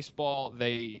say baseball,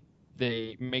 they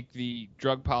make the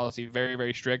drug policy very,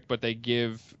 very strict, but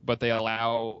they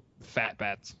allow fat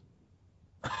bats.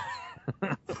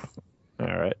 All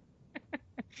right.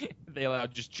 They allow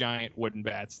just giant wooden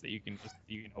bats that you can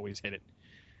always hit it.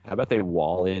 How about they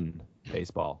wall in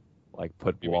baseball? Like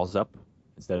put walls up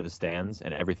instead of the stands,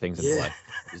 and everything's in play.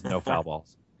 There's no foul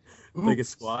balls. Like a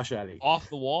squash alley. Off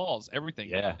the walls, everything.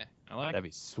 Yeah. I like That'd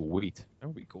be sweet. That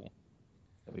would be cool.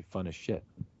 That'd be fun as shit.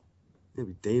 It'd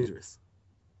be dangerous.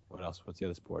 What else? What's the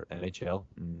other sport? NHL?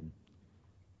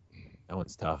 That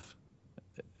one's tough.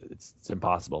 It's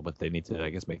impossible, but they need to, I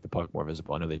guess, make the puck more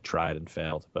visible. I know they tried and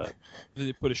failed, but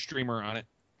They put a streamer on it.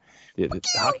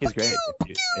 Hockey's great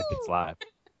if it's live.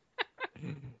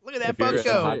 Look at that If you're puck at a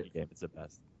go. hockey game, it's the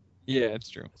best. Yeah, it's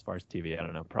true. As far as TV, I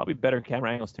don't know. Probably better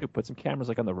camera angles too. Put some cameras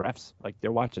like on the refs, like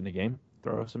they're watching the game.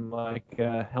 Throw some like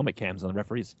helmet cams on the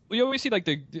referees. We always see like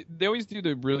they always do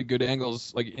the really good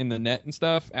angles like in the net and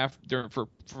stuff after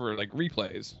for like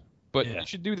replays. But you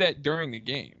should do that during the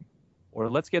game. Or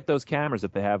let's get those cameras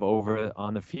that they have over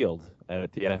on the field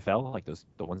at the NFL, like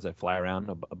the ones that fly around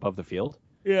above the field.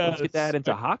 Yeah, let's get that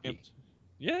into hockey.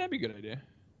 Yeah, that'd be a good idea.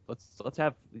 Let's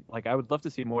have, like, I would love to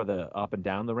see more of the up and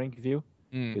down the rink view,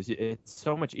 because it's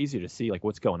so much easier to see like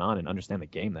what's going on and understand the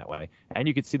game that way. And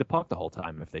you could see the puck the whole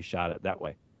time if they shot it that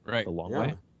way, right? The long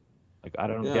way. Like, I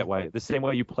don't get why the same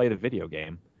way you play the video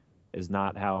game is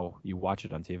not how you watch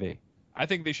it on TV. I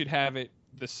think they should have it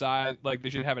the size, like they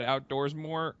should have it outdoors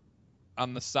more,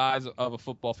 on the size of a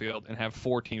football field, and have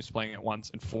 4 teams playing at once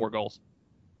and 4 goals.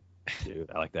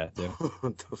 Dude, I like that too.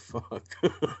 What the fuck?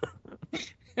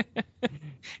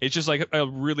 It's just like a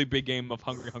really big game of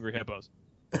Hungry Hippos.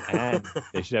 And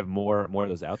they should have more of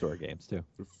those outdoor games too.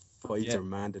 Fights are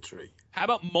mandatory. How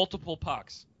about multiple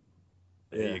pucks?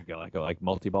 There you go, like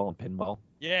multi-ball and pinball.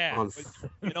 Yeah,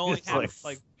 it only It's happens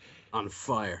like on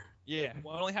fire. Yeah,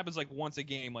 well, it only happens like once a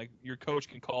game. Like your coach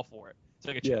can call for it. It's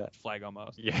like a challenge flag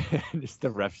almost. Yeah, just the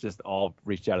refs just all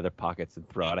reach out of their pockets and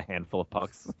throw out a handful of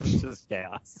pucks. It's just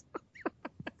chaos.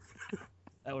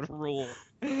 That would rule.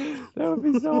 That would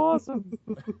be so awesome.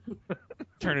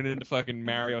 Turn it into fucking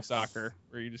Mario Soccer,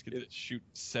 where you just get to shoot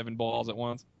 7 balls at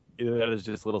once. Either that is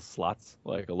just little slots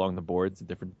like along the boards at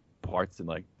different parts, and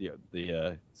like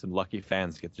the some lucky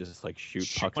fans get just like shoot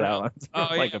pucks out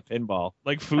like a pinball,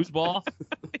 like foosball.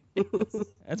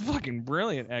 That's fucking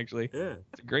brilliant, actually. Yeah,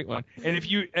 it's a great one. And if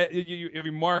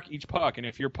you mark each puck, and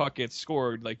if your puck gets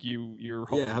scored, like you're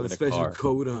have a special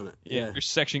code on it. Yeah, your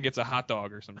section gets a hot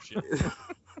dog or some shit.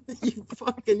 You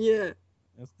fucking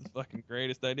That's the fucking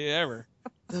greatest idea ever.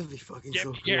 That'd be fucking Get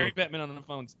so me Gary cool. Bettman on the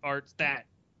phone. Art stat.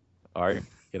 All right,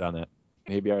 get on that.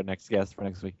 Maybe our next guest for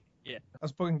next week. Yeah. I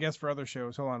was booking guests for other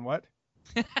shows. Hold on, what?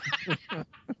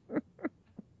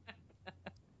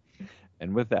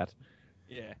 And with that,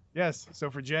 yeah. Yes. So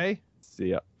for Jay, see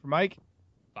ya. For Mike,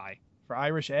 bye. For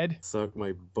Irish Ed, suck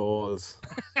my balls.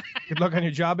 Good luck on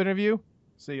your job interview.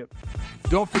 See ya.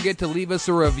 Don't forget to leave us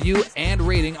a review and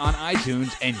rating on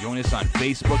iTunes, and join us on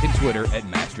Facebook and Twitter at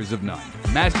Masters of None.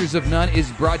 Masters of None is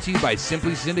brought to you by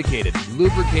Simply Syndicated,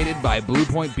 lubricated by Blue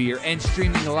Point Beer, and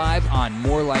streaming live on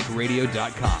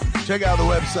morelikeradio.com. Check out the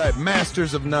website,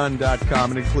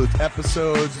 mastersofnone.com. It includes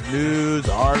episodes, news,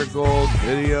 articles,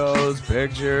 videos,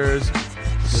 pictures,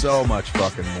 so much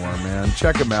fucking more, man.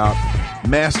 Check them out.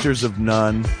 Masters of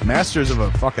None. Masters of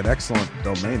a fucking excellent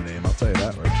domain name, I'll tell you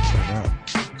that right now.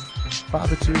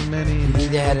 Father too many. You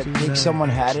think they had it? Think someone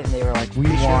had it and they were like, "We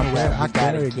want that. We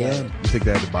gotta get it." You think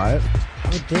they had to buy it? I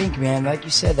would think, man. Like you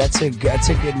said, that's a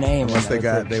good name. Unless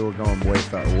they were going way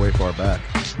far back.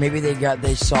 Maybe they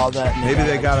saw that. And Maybe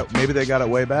they got it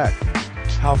way back.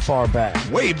 How far back?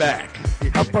 Way back.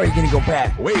 How far are you gonna go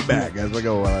back? Way back, as we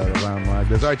go around like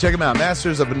this. All right, check them out.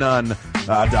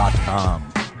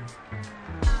 Mastersofnone.com.